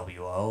 the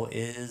NWO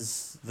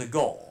is the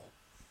goal,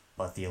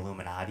 but the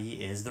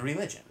Illuminati is the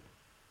religion.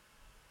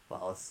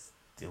 Well, if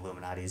the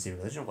Illuminati is the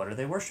religion, what are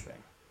they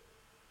worshiping?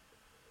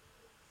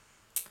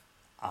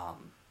 I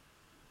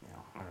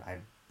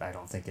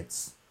don't think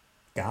it's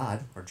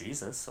God or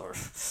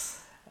Jesus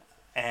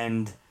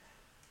and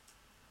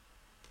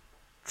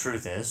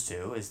truth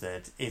is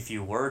that if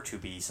you were to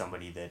be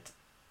somebody that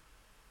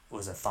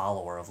was a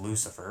follower of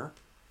Lucifer,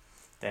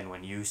 then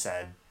when you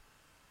said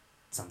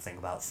something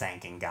about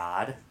thanking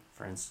God,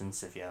 for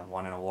instance, if you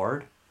won an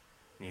award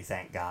and you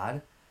thank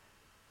God,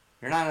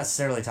 you're not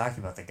necessarily talking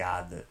about the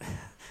God that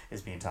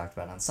is being talked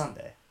about on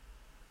Sunday.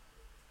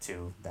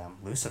 To them,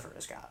 Lucifer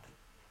is God.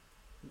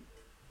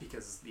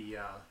 Because the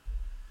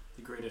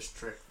greatest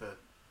trick that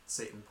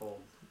Satan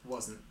pulled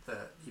wasn't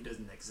that he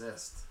didn't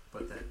exist,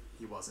 but that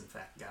he was in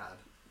fact God.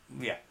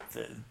 Yeah.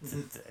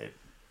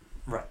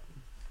 Right.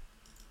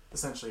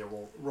 Essentially a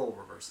role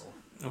reversal.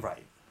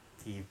 Right.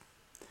 He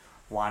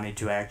wanted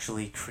to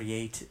actually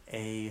create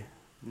a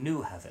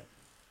new heaven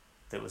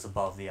that was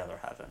above the other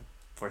heaven,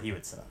 where he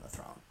would sit on the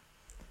throne.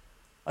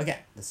 Again,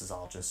 this is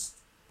all just,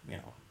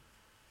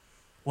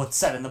 what's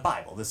said in the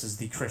Bible. This is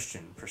the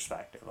Christian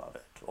perspective of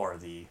it, or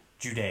the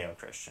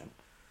Judeo-Christian,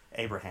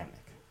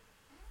 Abrahamic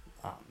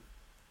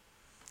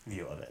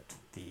view of it.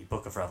 The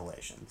Book of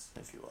Revelations,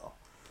 if you will.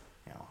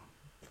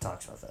 It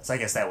talks about this. I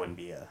guess that wouldn't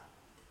be a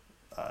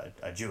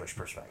Jewish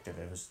perspective.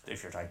 It was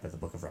if you're talking about the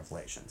Book of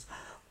Revelations,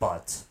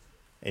 but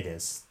it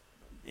is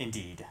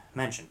indeed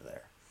mentioned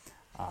there.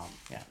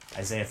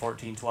 Isaiah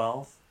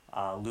 14:12,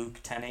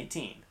 Luke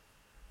 10:18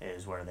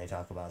 is where they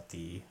talk about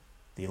the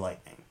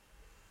lightning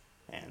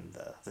and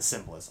the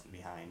symbolism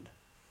behind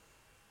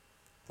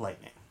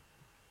lightning.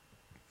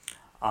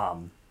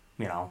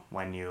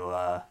 When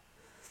you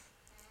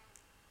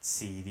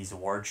see these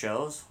award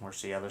shows or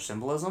see other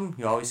symbolism,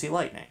 you always see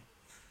lightning.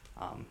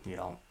 You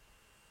don't.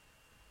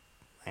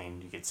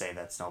 And you could say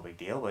that's no big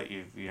deal, but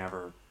you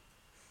never.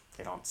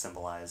 They don't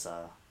symbolize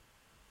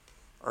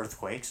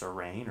earthquakes or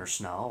rain or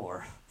snow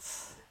or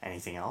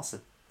anything else.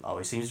 It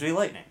always seems to be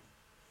lightning.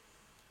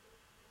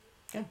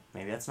 Again,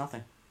 maybe that's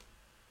nothing.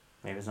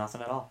 Maybe it's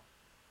nothing at all.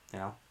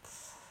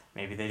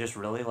 Maybe they just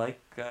really like.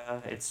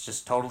 It's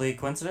just totally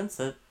coincidence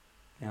that,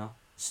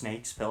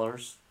 snakes,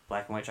 pillars,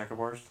 black and white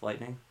checkerboards,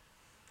 lightning,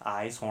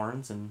 eyes,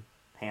 horns, and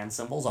hand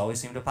symbols always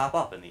seem to pop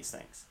up in these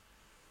things.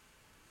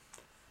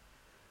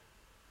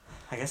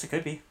 I guess it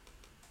could be.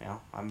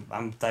 I'm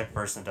the type of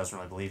person that doesn't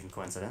really believe in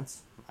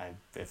coincidence.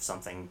 If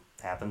something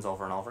happens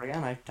over and over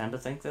again, I tend to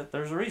think that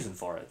there's a reason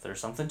for it. There's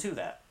something to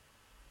that.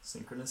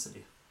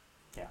 Synchronicity.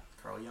 Yeah.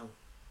 Carl Jung.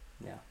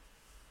 Yeah.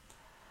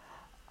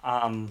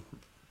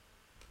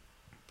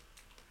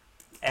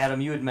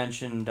 Adam, you had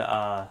mentioned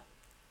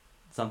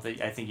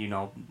something. I think you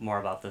know more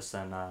about this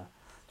than the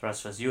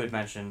rest of us. You had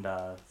mentioned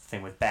the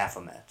thing with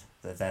Baphomet.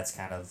 That's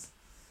kind of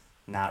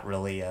not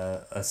really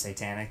a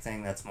satanic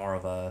thing. That's more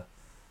of a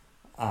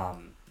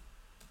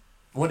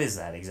what is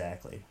that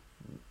exactly?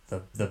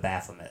 The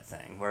Baphomet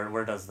thing.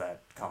 Where does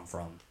that come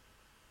from?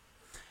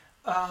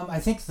 I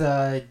think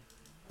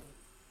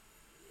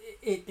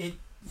it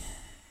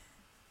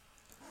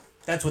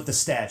that's what the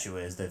statue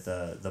is that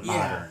the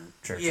modern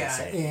church is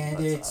saying.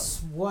 And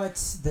it's what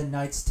the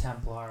Knights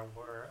Templar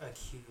were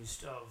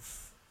accused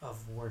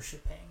of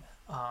worshipping.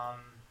 I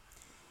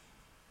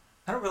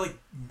don't really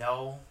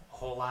know a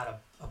whole lot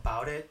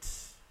about it.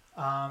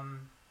 I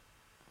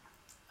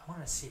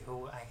want to see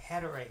who I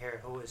had it right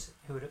here.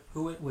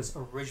 Who it was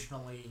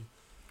originally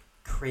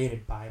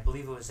created by? I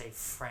believe it was a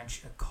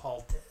French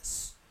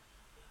occultist.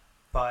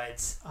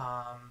 But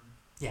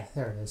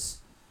there it is.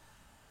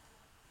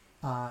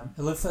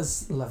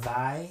 Eliphas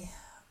Levi,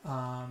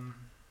 and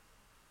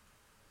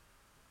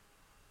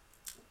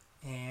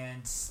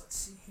let's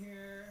see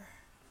here.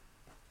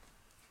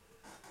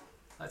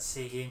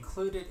 He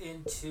included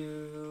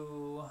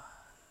into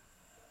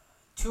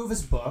two of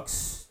his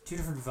books, two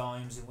different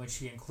volumes in which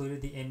he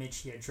included the image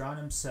he had drawn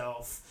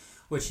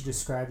himself, which he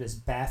described as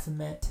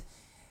Baphomet,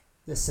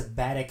 the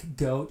Sabbatic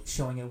goat,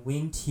 showing a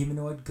winged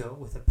humanoid goat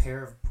with a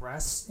pair of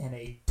breasts and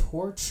a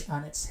torch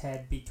on its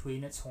head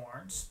between its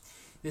horns.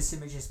 This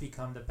image has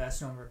become the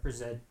best-known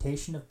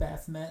representation of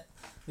Baphomet.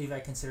 Levi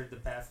considered the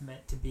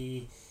Baphomet to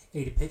be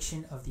a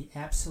depiction of the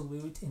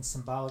absolute in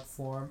symbolic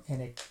form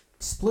and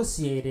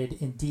explicitated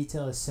in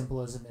detail his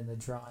symbolism in the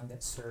drawing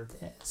that served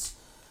as.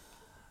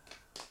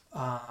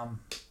 Let me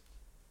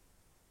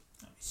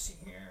see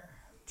here.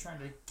 I'm trying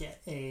to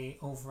get a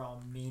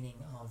overall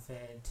meaning of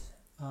it.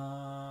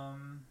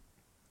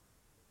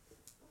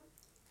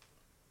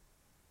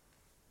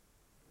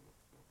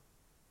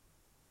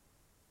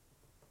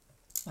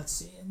 Let's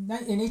see. In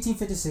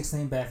 1856, the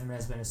name Baphomet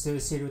has been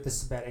associated with the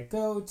Sabbatic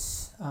goat,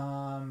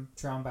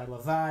 drawn by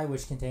Levi,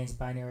 which contains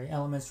binary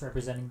elements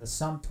representing the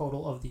sum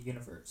total of the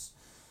universe.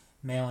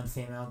 Male and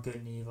female, good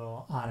and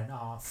evil, on and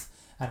off.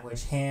 On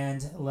which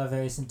hand,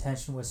 Levi's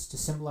intention was to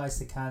symbolize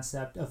the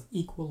concept of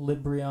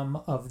equilibrium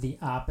of the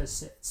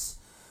opposites,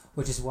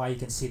 which is why you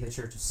can see the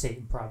Church of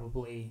Satan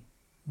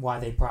why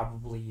they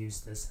probably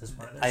use this as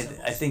one of their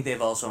symbols. I think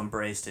they've also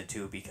embraced it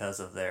too because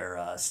of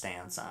their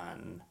stance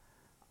on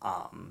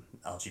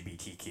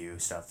LGBTQ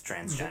stuff,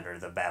 transgender.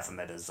 The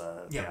Baphomet is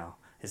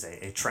is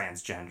a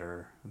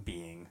transgender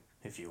being,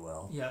 if you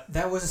will. Yeah,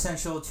 that was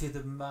essential to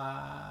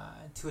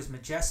to his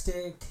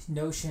majestic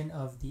notion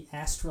of the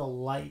astral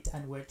light,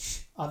 on the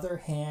other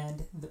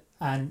hand,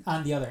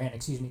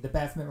 the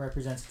Baphomet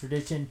represents a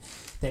tradition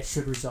that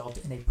should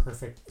result in a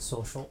perfect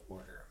social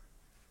order.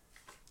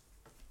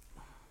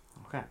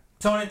 Okay.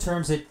 So in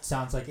terms, it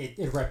sounds like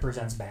it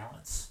represents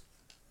balance.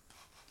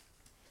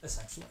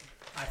 Essentially,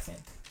 I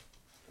think.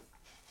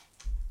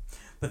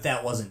 But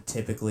that wasn't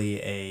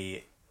typically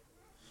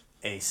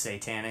a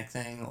satanic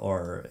thing,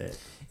 or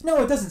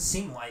no, it doesn't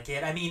seem like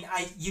it. I mean,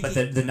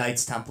 the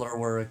Knights Templar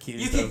were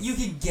accused. You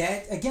can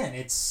get again.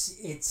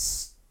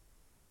 It's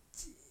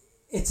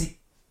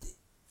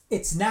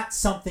it's not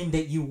something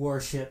that you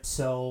worship,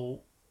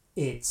 so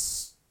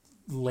it's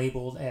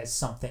labeled as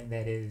something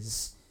that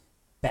is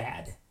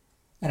bad.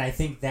 And I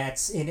think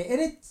that's and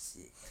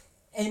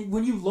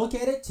when you look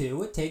at it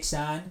too, it takes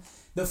on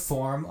the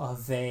form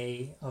of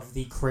the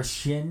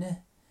Christian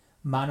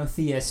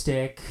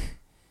monotheistic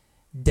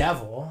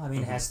devil. I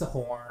mean, it has the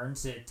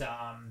horns. It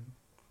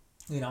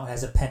it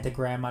has a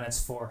pentagram on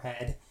its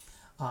forehead.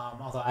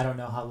 Although I don't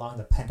know how long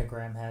the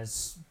pentagram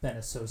has been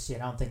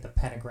associated. I don't think the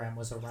pentagram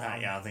was around. I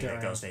don't think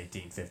it goes to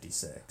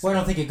 1856. Well, I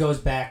don't think it goes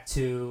back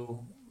to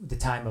the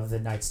time of the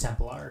Knights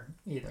Templar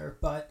either.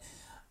 But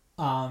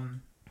I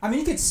mean,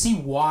 you could see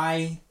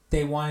why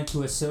they wanted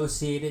to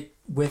associate it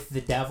with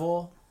the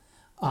devil,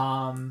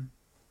 but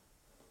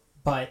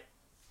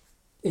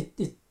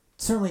it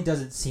certainly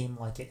doesn't seem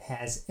like it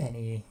has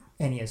any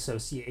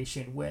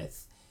association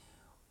with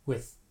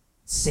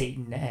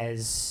Satan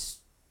as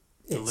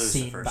it's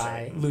seen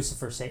by Satan.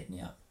 Lucifer Satan.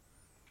 Yeah.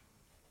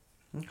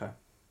 Okay.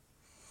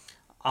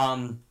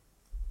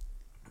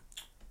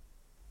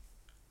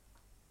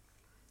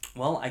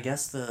 Well, I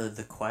guess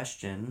the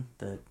question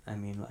that I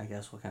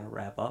guess we'll kind of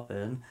wrap up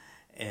in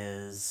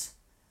is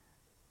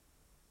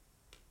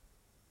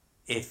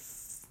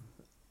if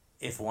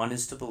one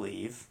is to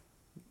believe,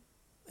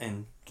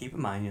 and keep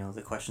in mind,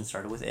 the question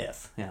started with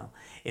if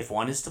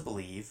one is to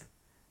believe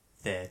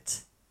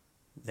that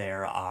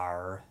there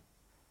are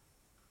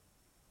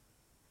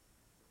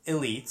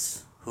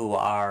elites who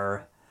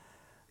are,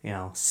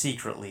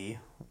 secretly,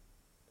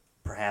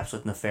 perhaps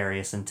with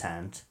nefarious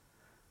intent,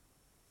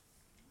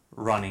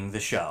 running the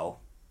show,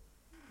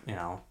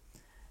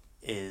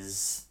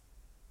 is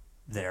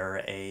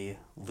there a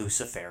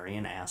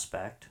Luciferian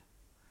aspect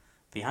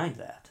behind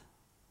that?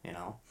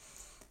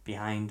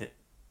 Behind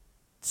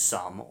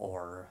some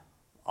or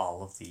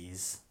all of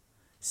these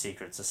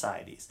secret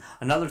societies.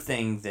 Another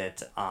thing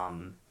that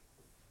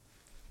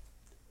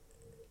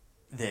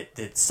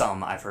that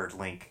some I've heard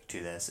link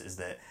to this is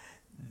that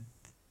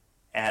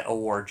at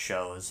award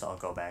shows, I'll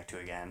go back to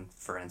again,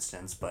 for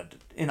instance, but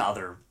in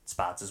other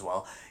spots as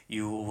well,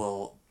 you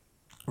will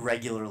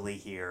regularly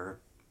hear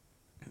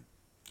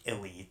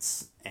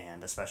elites,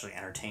 and especially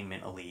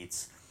entertainment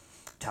elites,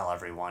 tell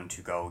everyone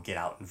to go get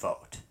out and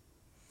vote.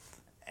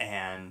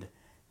 And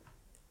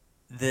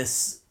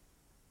this,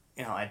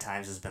 at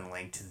times has been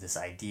linked to this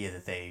idea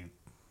that they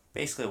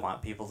basically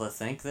want people to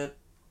think that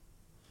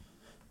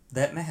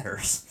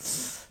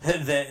matters.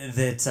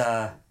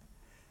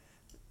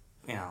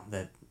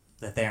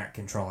 that they aren't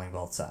controlling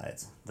both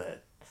sides.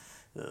 That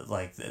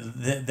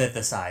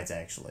the sides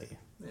actually.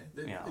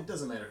 Yeah, it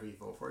doesn't matter who you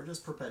vote for.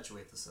 Just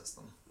perpetuate the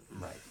system.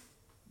 Right.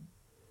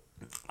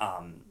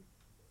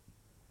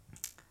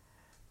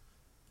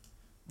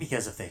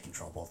 Because if they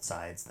control both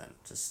sides, then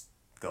just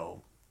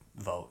go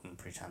vote and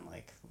pretend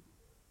like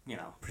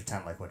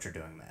what you're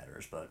doing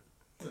matters. But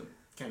it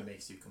kind of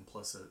makes you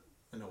complicit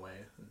in a way,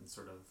 and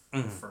sort of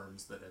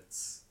affirms that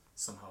it's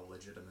somehow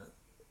legitimate.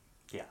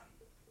 Yeah.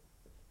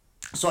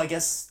 So I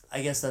guess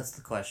that's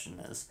the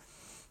question is,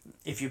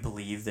 if you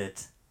believe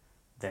that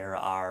there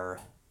are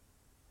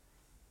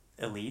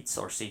elites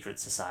or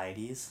secret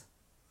societies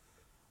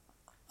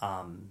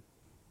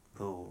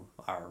who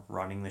are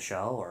running the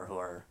show, or who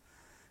are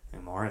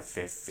more,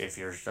 if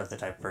you're the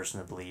type of person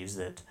that believes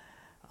that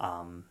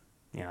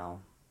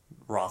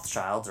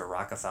Rothschilds or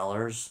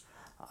Rockefellers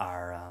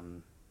are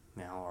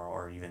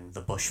or even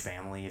the Bush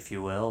family, if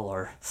you will,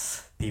 or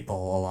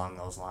people along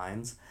those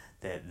lines,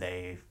 that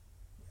they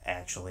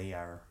actually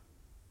are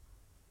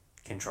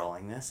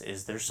controlling this.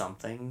 Is there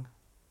something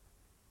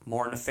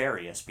more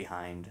nefarious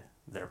behind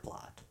their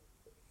plot?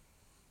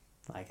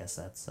 I guess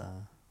that's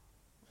the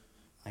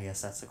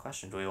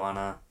question. Do we want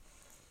to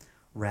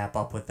wrap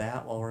up with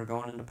that while we're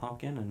going into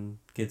Pumpkin and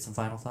get some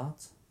final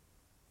thoughts?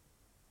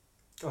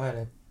 Go ahead,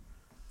 Ed.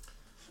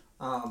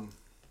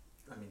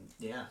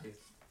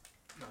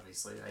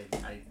 Obviously,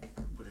 I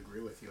would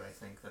agree with you. I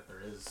think that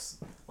there is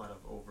a lot of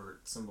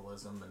overt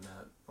symbolism, and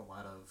that a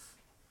lot of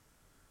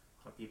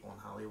people in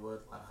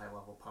Hollywood, a lot of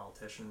high-level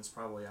politicians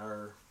probably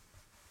are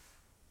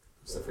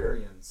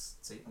Luciferians,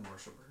 Satan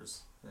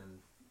worshippers,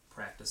 and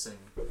practicing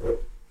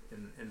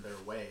in their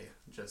way.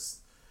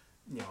 Just,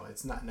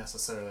 it's not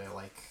necessarily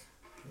like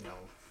they're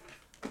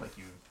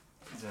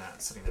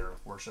not sitting there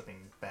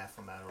worshiping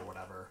Baphomet or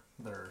whatever.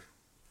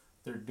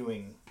 They're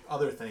doing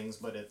other things,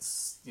 but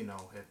it's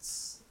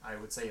I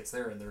would say it's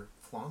there, and they're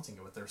flaunting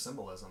it with their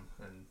symbolism.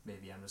 And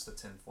maybe I'm just a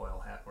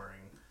tinfoil hat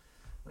wearing,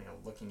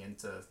 looking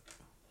into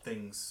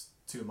things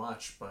too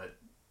much, but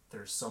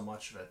there's so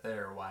much of it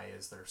there. Why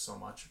is there so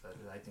much of it?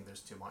 I think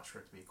there's too much for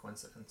it to be a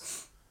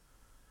coincidence.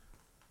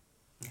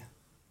 Yeah.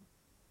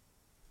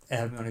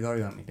 Adam, you want to go, or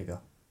you want me to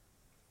go?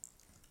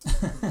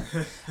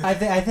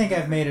 I think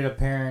I've made it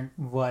apparent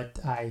what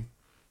I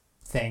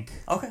think.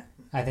 Okay.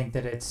 I think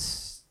that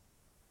it's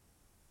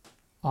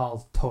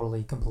all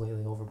totally,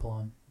 completely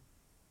overblown.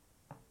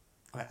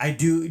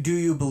 Do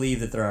you believe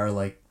that there are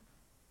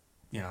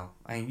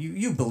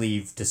you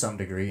believe to some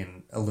degree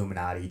in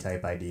Illuminati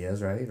type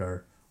ideas, right?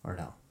 Or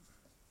no?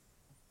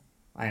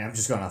 I'm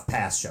just going off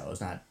past shows,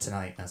 not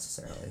tonight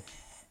necessarily.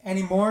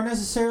 Anymore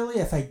necessarily.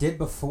 If I did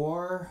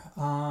before,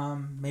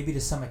 maybe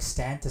to some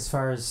extent, as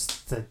far as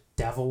the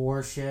devil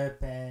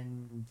worship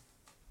and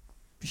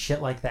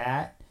shit like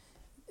that.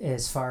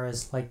 As far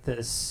as like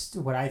this,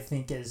 what I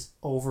think is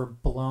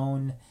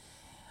overblown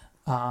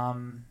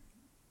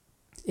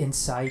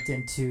insight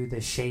into the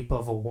shape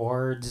of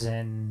awards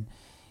and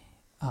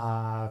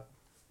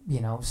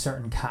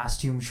certain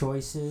costume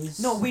choices.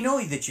 No, we know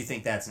that you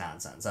think that's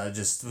nonsense. I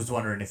just was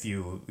wondering if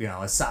you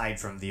aside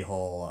from the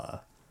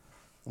whole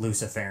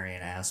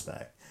Luciferian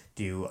aspect,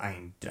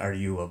 are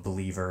you a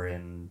believer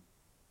in,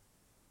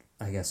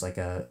 I guess, like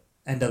a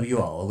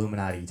NWO,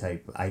 Illuminati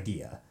type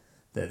idea?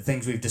 The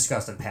things we've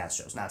discussed in past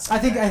shows, not. I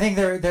think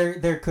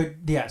there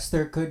could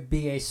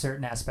be a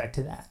certain aspect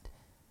to that.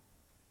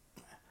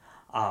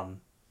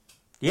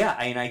 Yeah,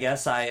 I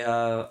guess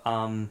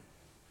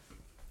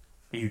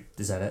you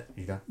is that it?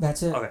 You done?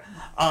 That's it. Okay.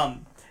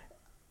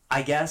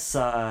 I guess.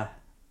 Yeah,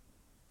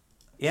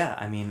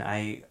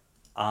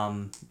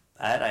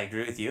 Ed, I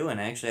agree with you, and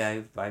actually,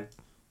 I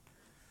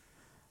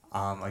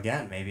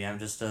again, maybe I'm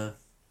just a,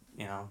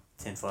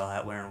 tinfoil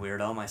hat wearing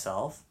weirdo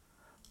myself.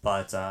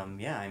 But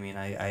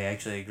I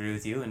actually agree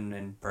with you,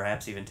 and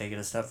perhaps even take it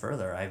a step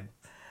further.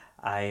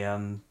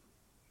 I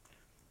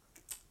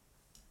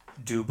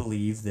do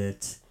believe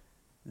that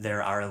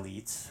there are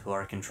elites who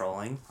are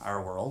controlling our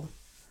world,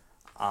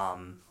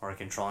 who are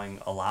controlling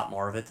a lot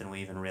more of it than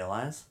we even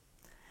realize,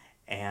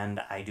 and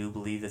I do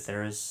believe that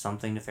there is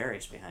something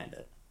nefarious behind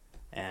it,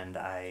 and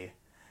I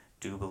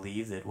do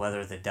believe that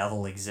whether the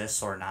devil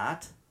exists or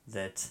not,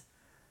 that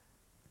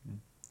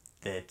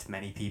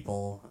many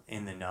people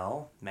in the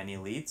know, many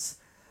elites,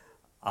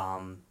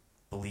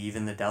 believe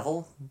in the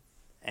devil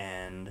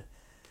and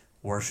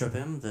worship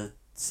him the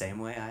same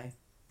way I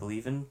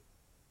believe in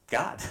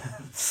God.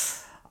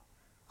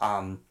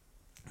 One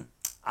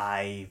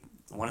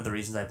of the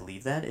reasons I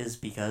believe that is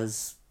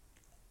because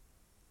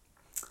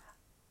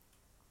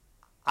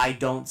I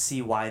don't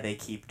see why they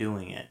keep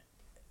doing it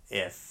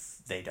if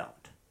they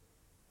don't.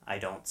 I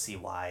don't see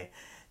why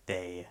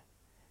they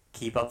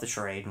keep up the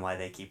charade and why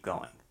they keep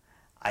going.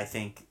 I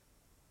think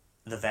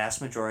the vast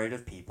majority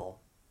of people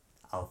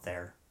out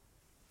there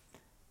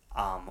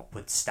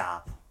would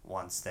stop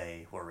once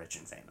they were rich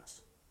and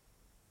famous.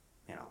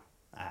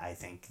 I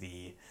think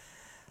the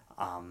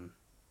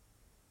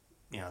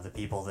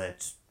people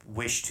that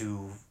wish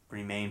to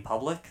remain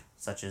public,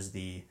 such as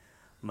the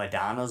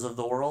Madonnas of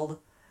the world,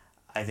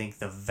 I think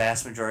the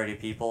vast majority of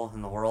people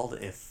in the world,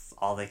 if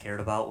all they cared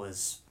about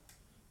was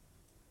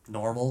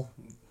normal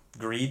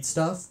greed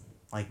stuff,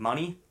 like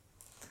money,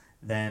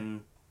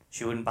 then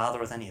she wouldn't bother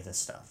with any of this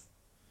stuff.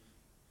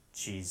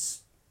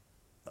 She's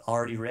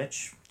already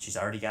rich. She's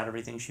already got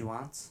everything she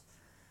wants.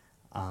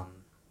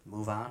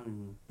 Move on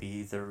and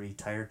be the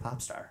retired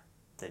pop star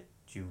that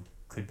you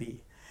could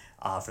be.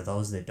 For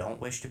those that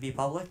don't wish to be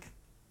public,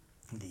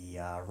 the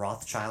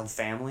Rothschild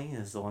family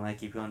is the one I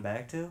keep going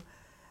back to.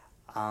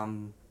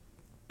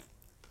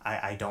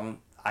 I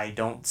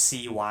don't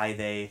see why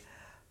they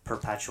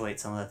perpetuate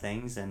some of the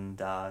things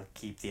and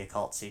keep the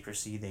occult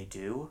secrecy they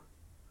do.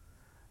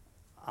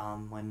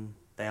 When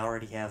they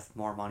already have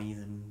more money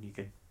than you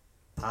could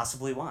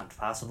possibly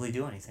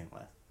do anything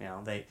with.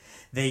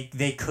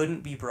 They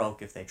couldn't be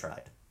broke if they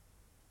tried.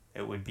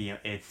 It would be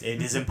it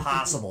is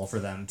impossible for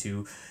them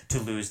to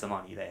lose the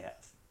money they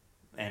have.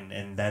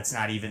 And that's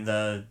not even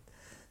the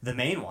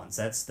main ones.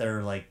 That's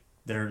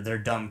they're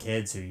dumb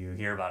kids who you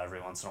hear about every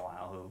once in a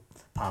while who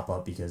pop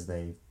up because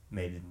they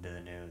made it into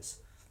the news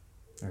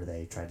or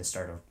they tried to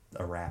start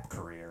a rap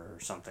career or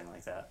something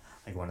like that,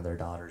 like one of their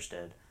daughters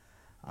did.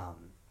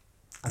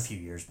 A few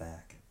years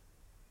back.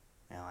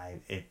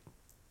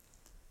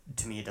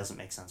 To me, it doesn't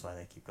make sense why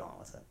they keep going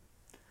with it.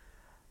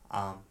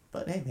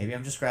 But hey, maybe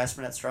I'm just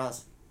grasping at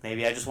straws.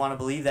 Maybe I just want to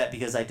believe that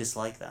because I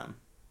dislike them.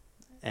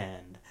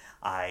 And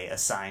I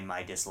assign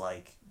my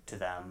dislike to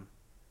them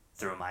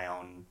through my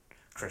own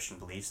Christian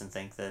beliefs and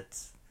think that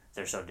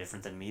they're so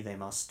different than me, they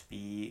must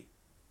be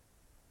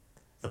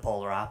the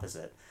polar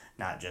opposite.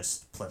 Not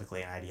just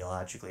politically and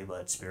ideologically,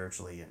 but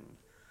spiritually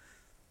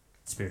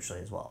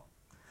as well.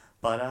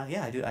 But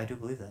I do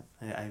believe that.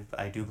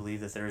 I do believe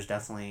that there is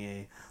definitely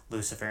a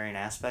Luciferian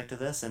aspect to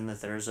this, and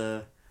that there's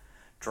a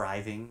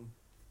driving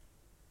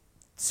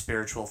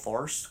spiritual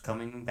force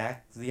coming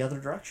back the other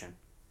direction.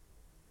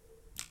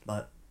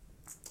 But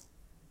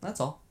that's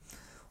all.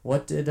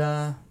 What did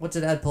Ed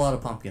pull out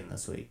of pumpkin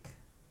this week?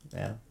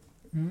 Yeah.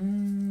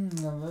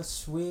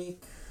 This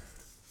week.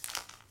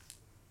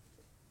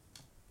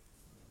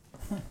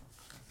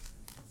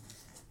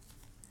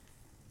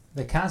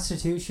 The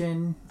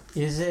Constitution,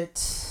 is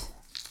it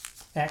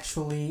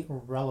actually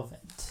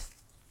relevant?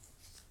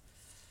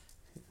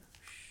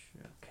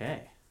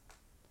 Okay.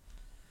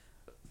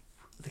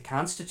 The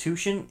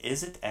Constitution,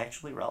 is it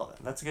actually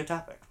relevant? That's a good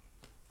topic.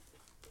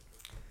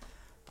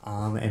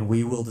 And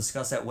we will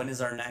discuss that. When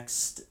is our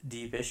next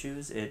Deep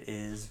Issues? It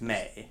is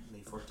May.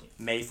 May 14th.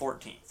 May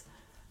 14th.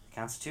 The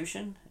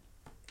Constitution,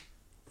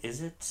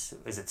 is it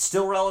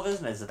still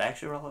relevant? Is it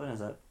actually relevant? Is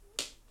that...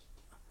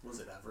 Was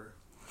it ever?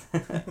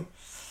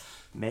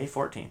 May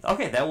 14th.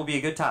 Okay, that will be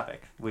a good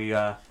topic. We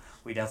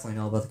definitely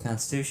know about the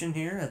Constitution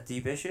here at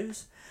Deep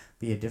Issues.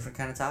 Be a different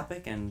kind of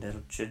topic, and it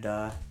should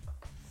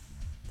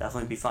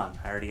definitely be fun.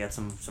 I already got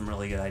some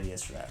really good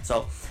ideas for that.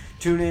 So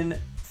tune in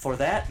for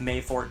that,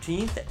 May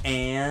 14th,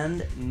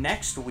 and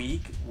next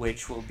week,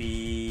 which will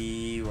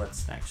be...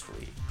 What's next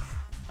week?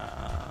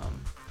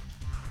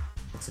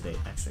 What's the date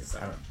next week? I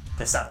don't know.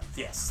 The 7th,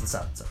 yes, the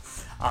 7th.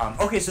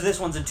 So, okay, so this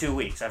one's in 2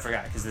 weeks. I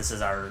forgot, because this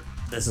is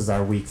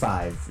our week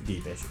 5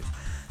 Deep Issues.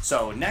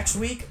 So next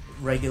week,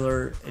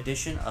 regular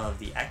edition of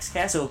the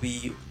XCast. It will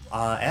be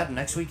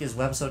next week is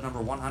webisode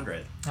number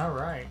 100. All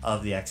right.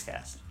 Of the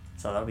XCast.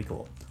 So that'll be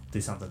cool. Do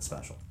something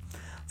special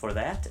for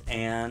that,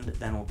 and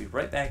then we'll be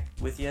right back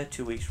with you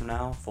 2 weeks from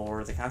now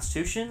for the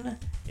Constitution.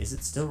 Is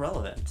it still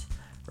relevant?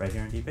 Right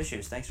here on Deep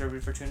Issues. Thanks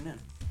everybody for tuning in.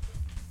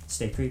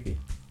 Stay creepy.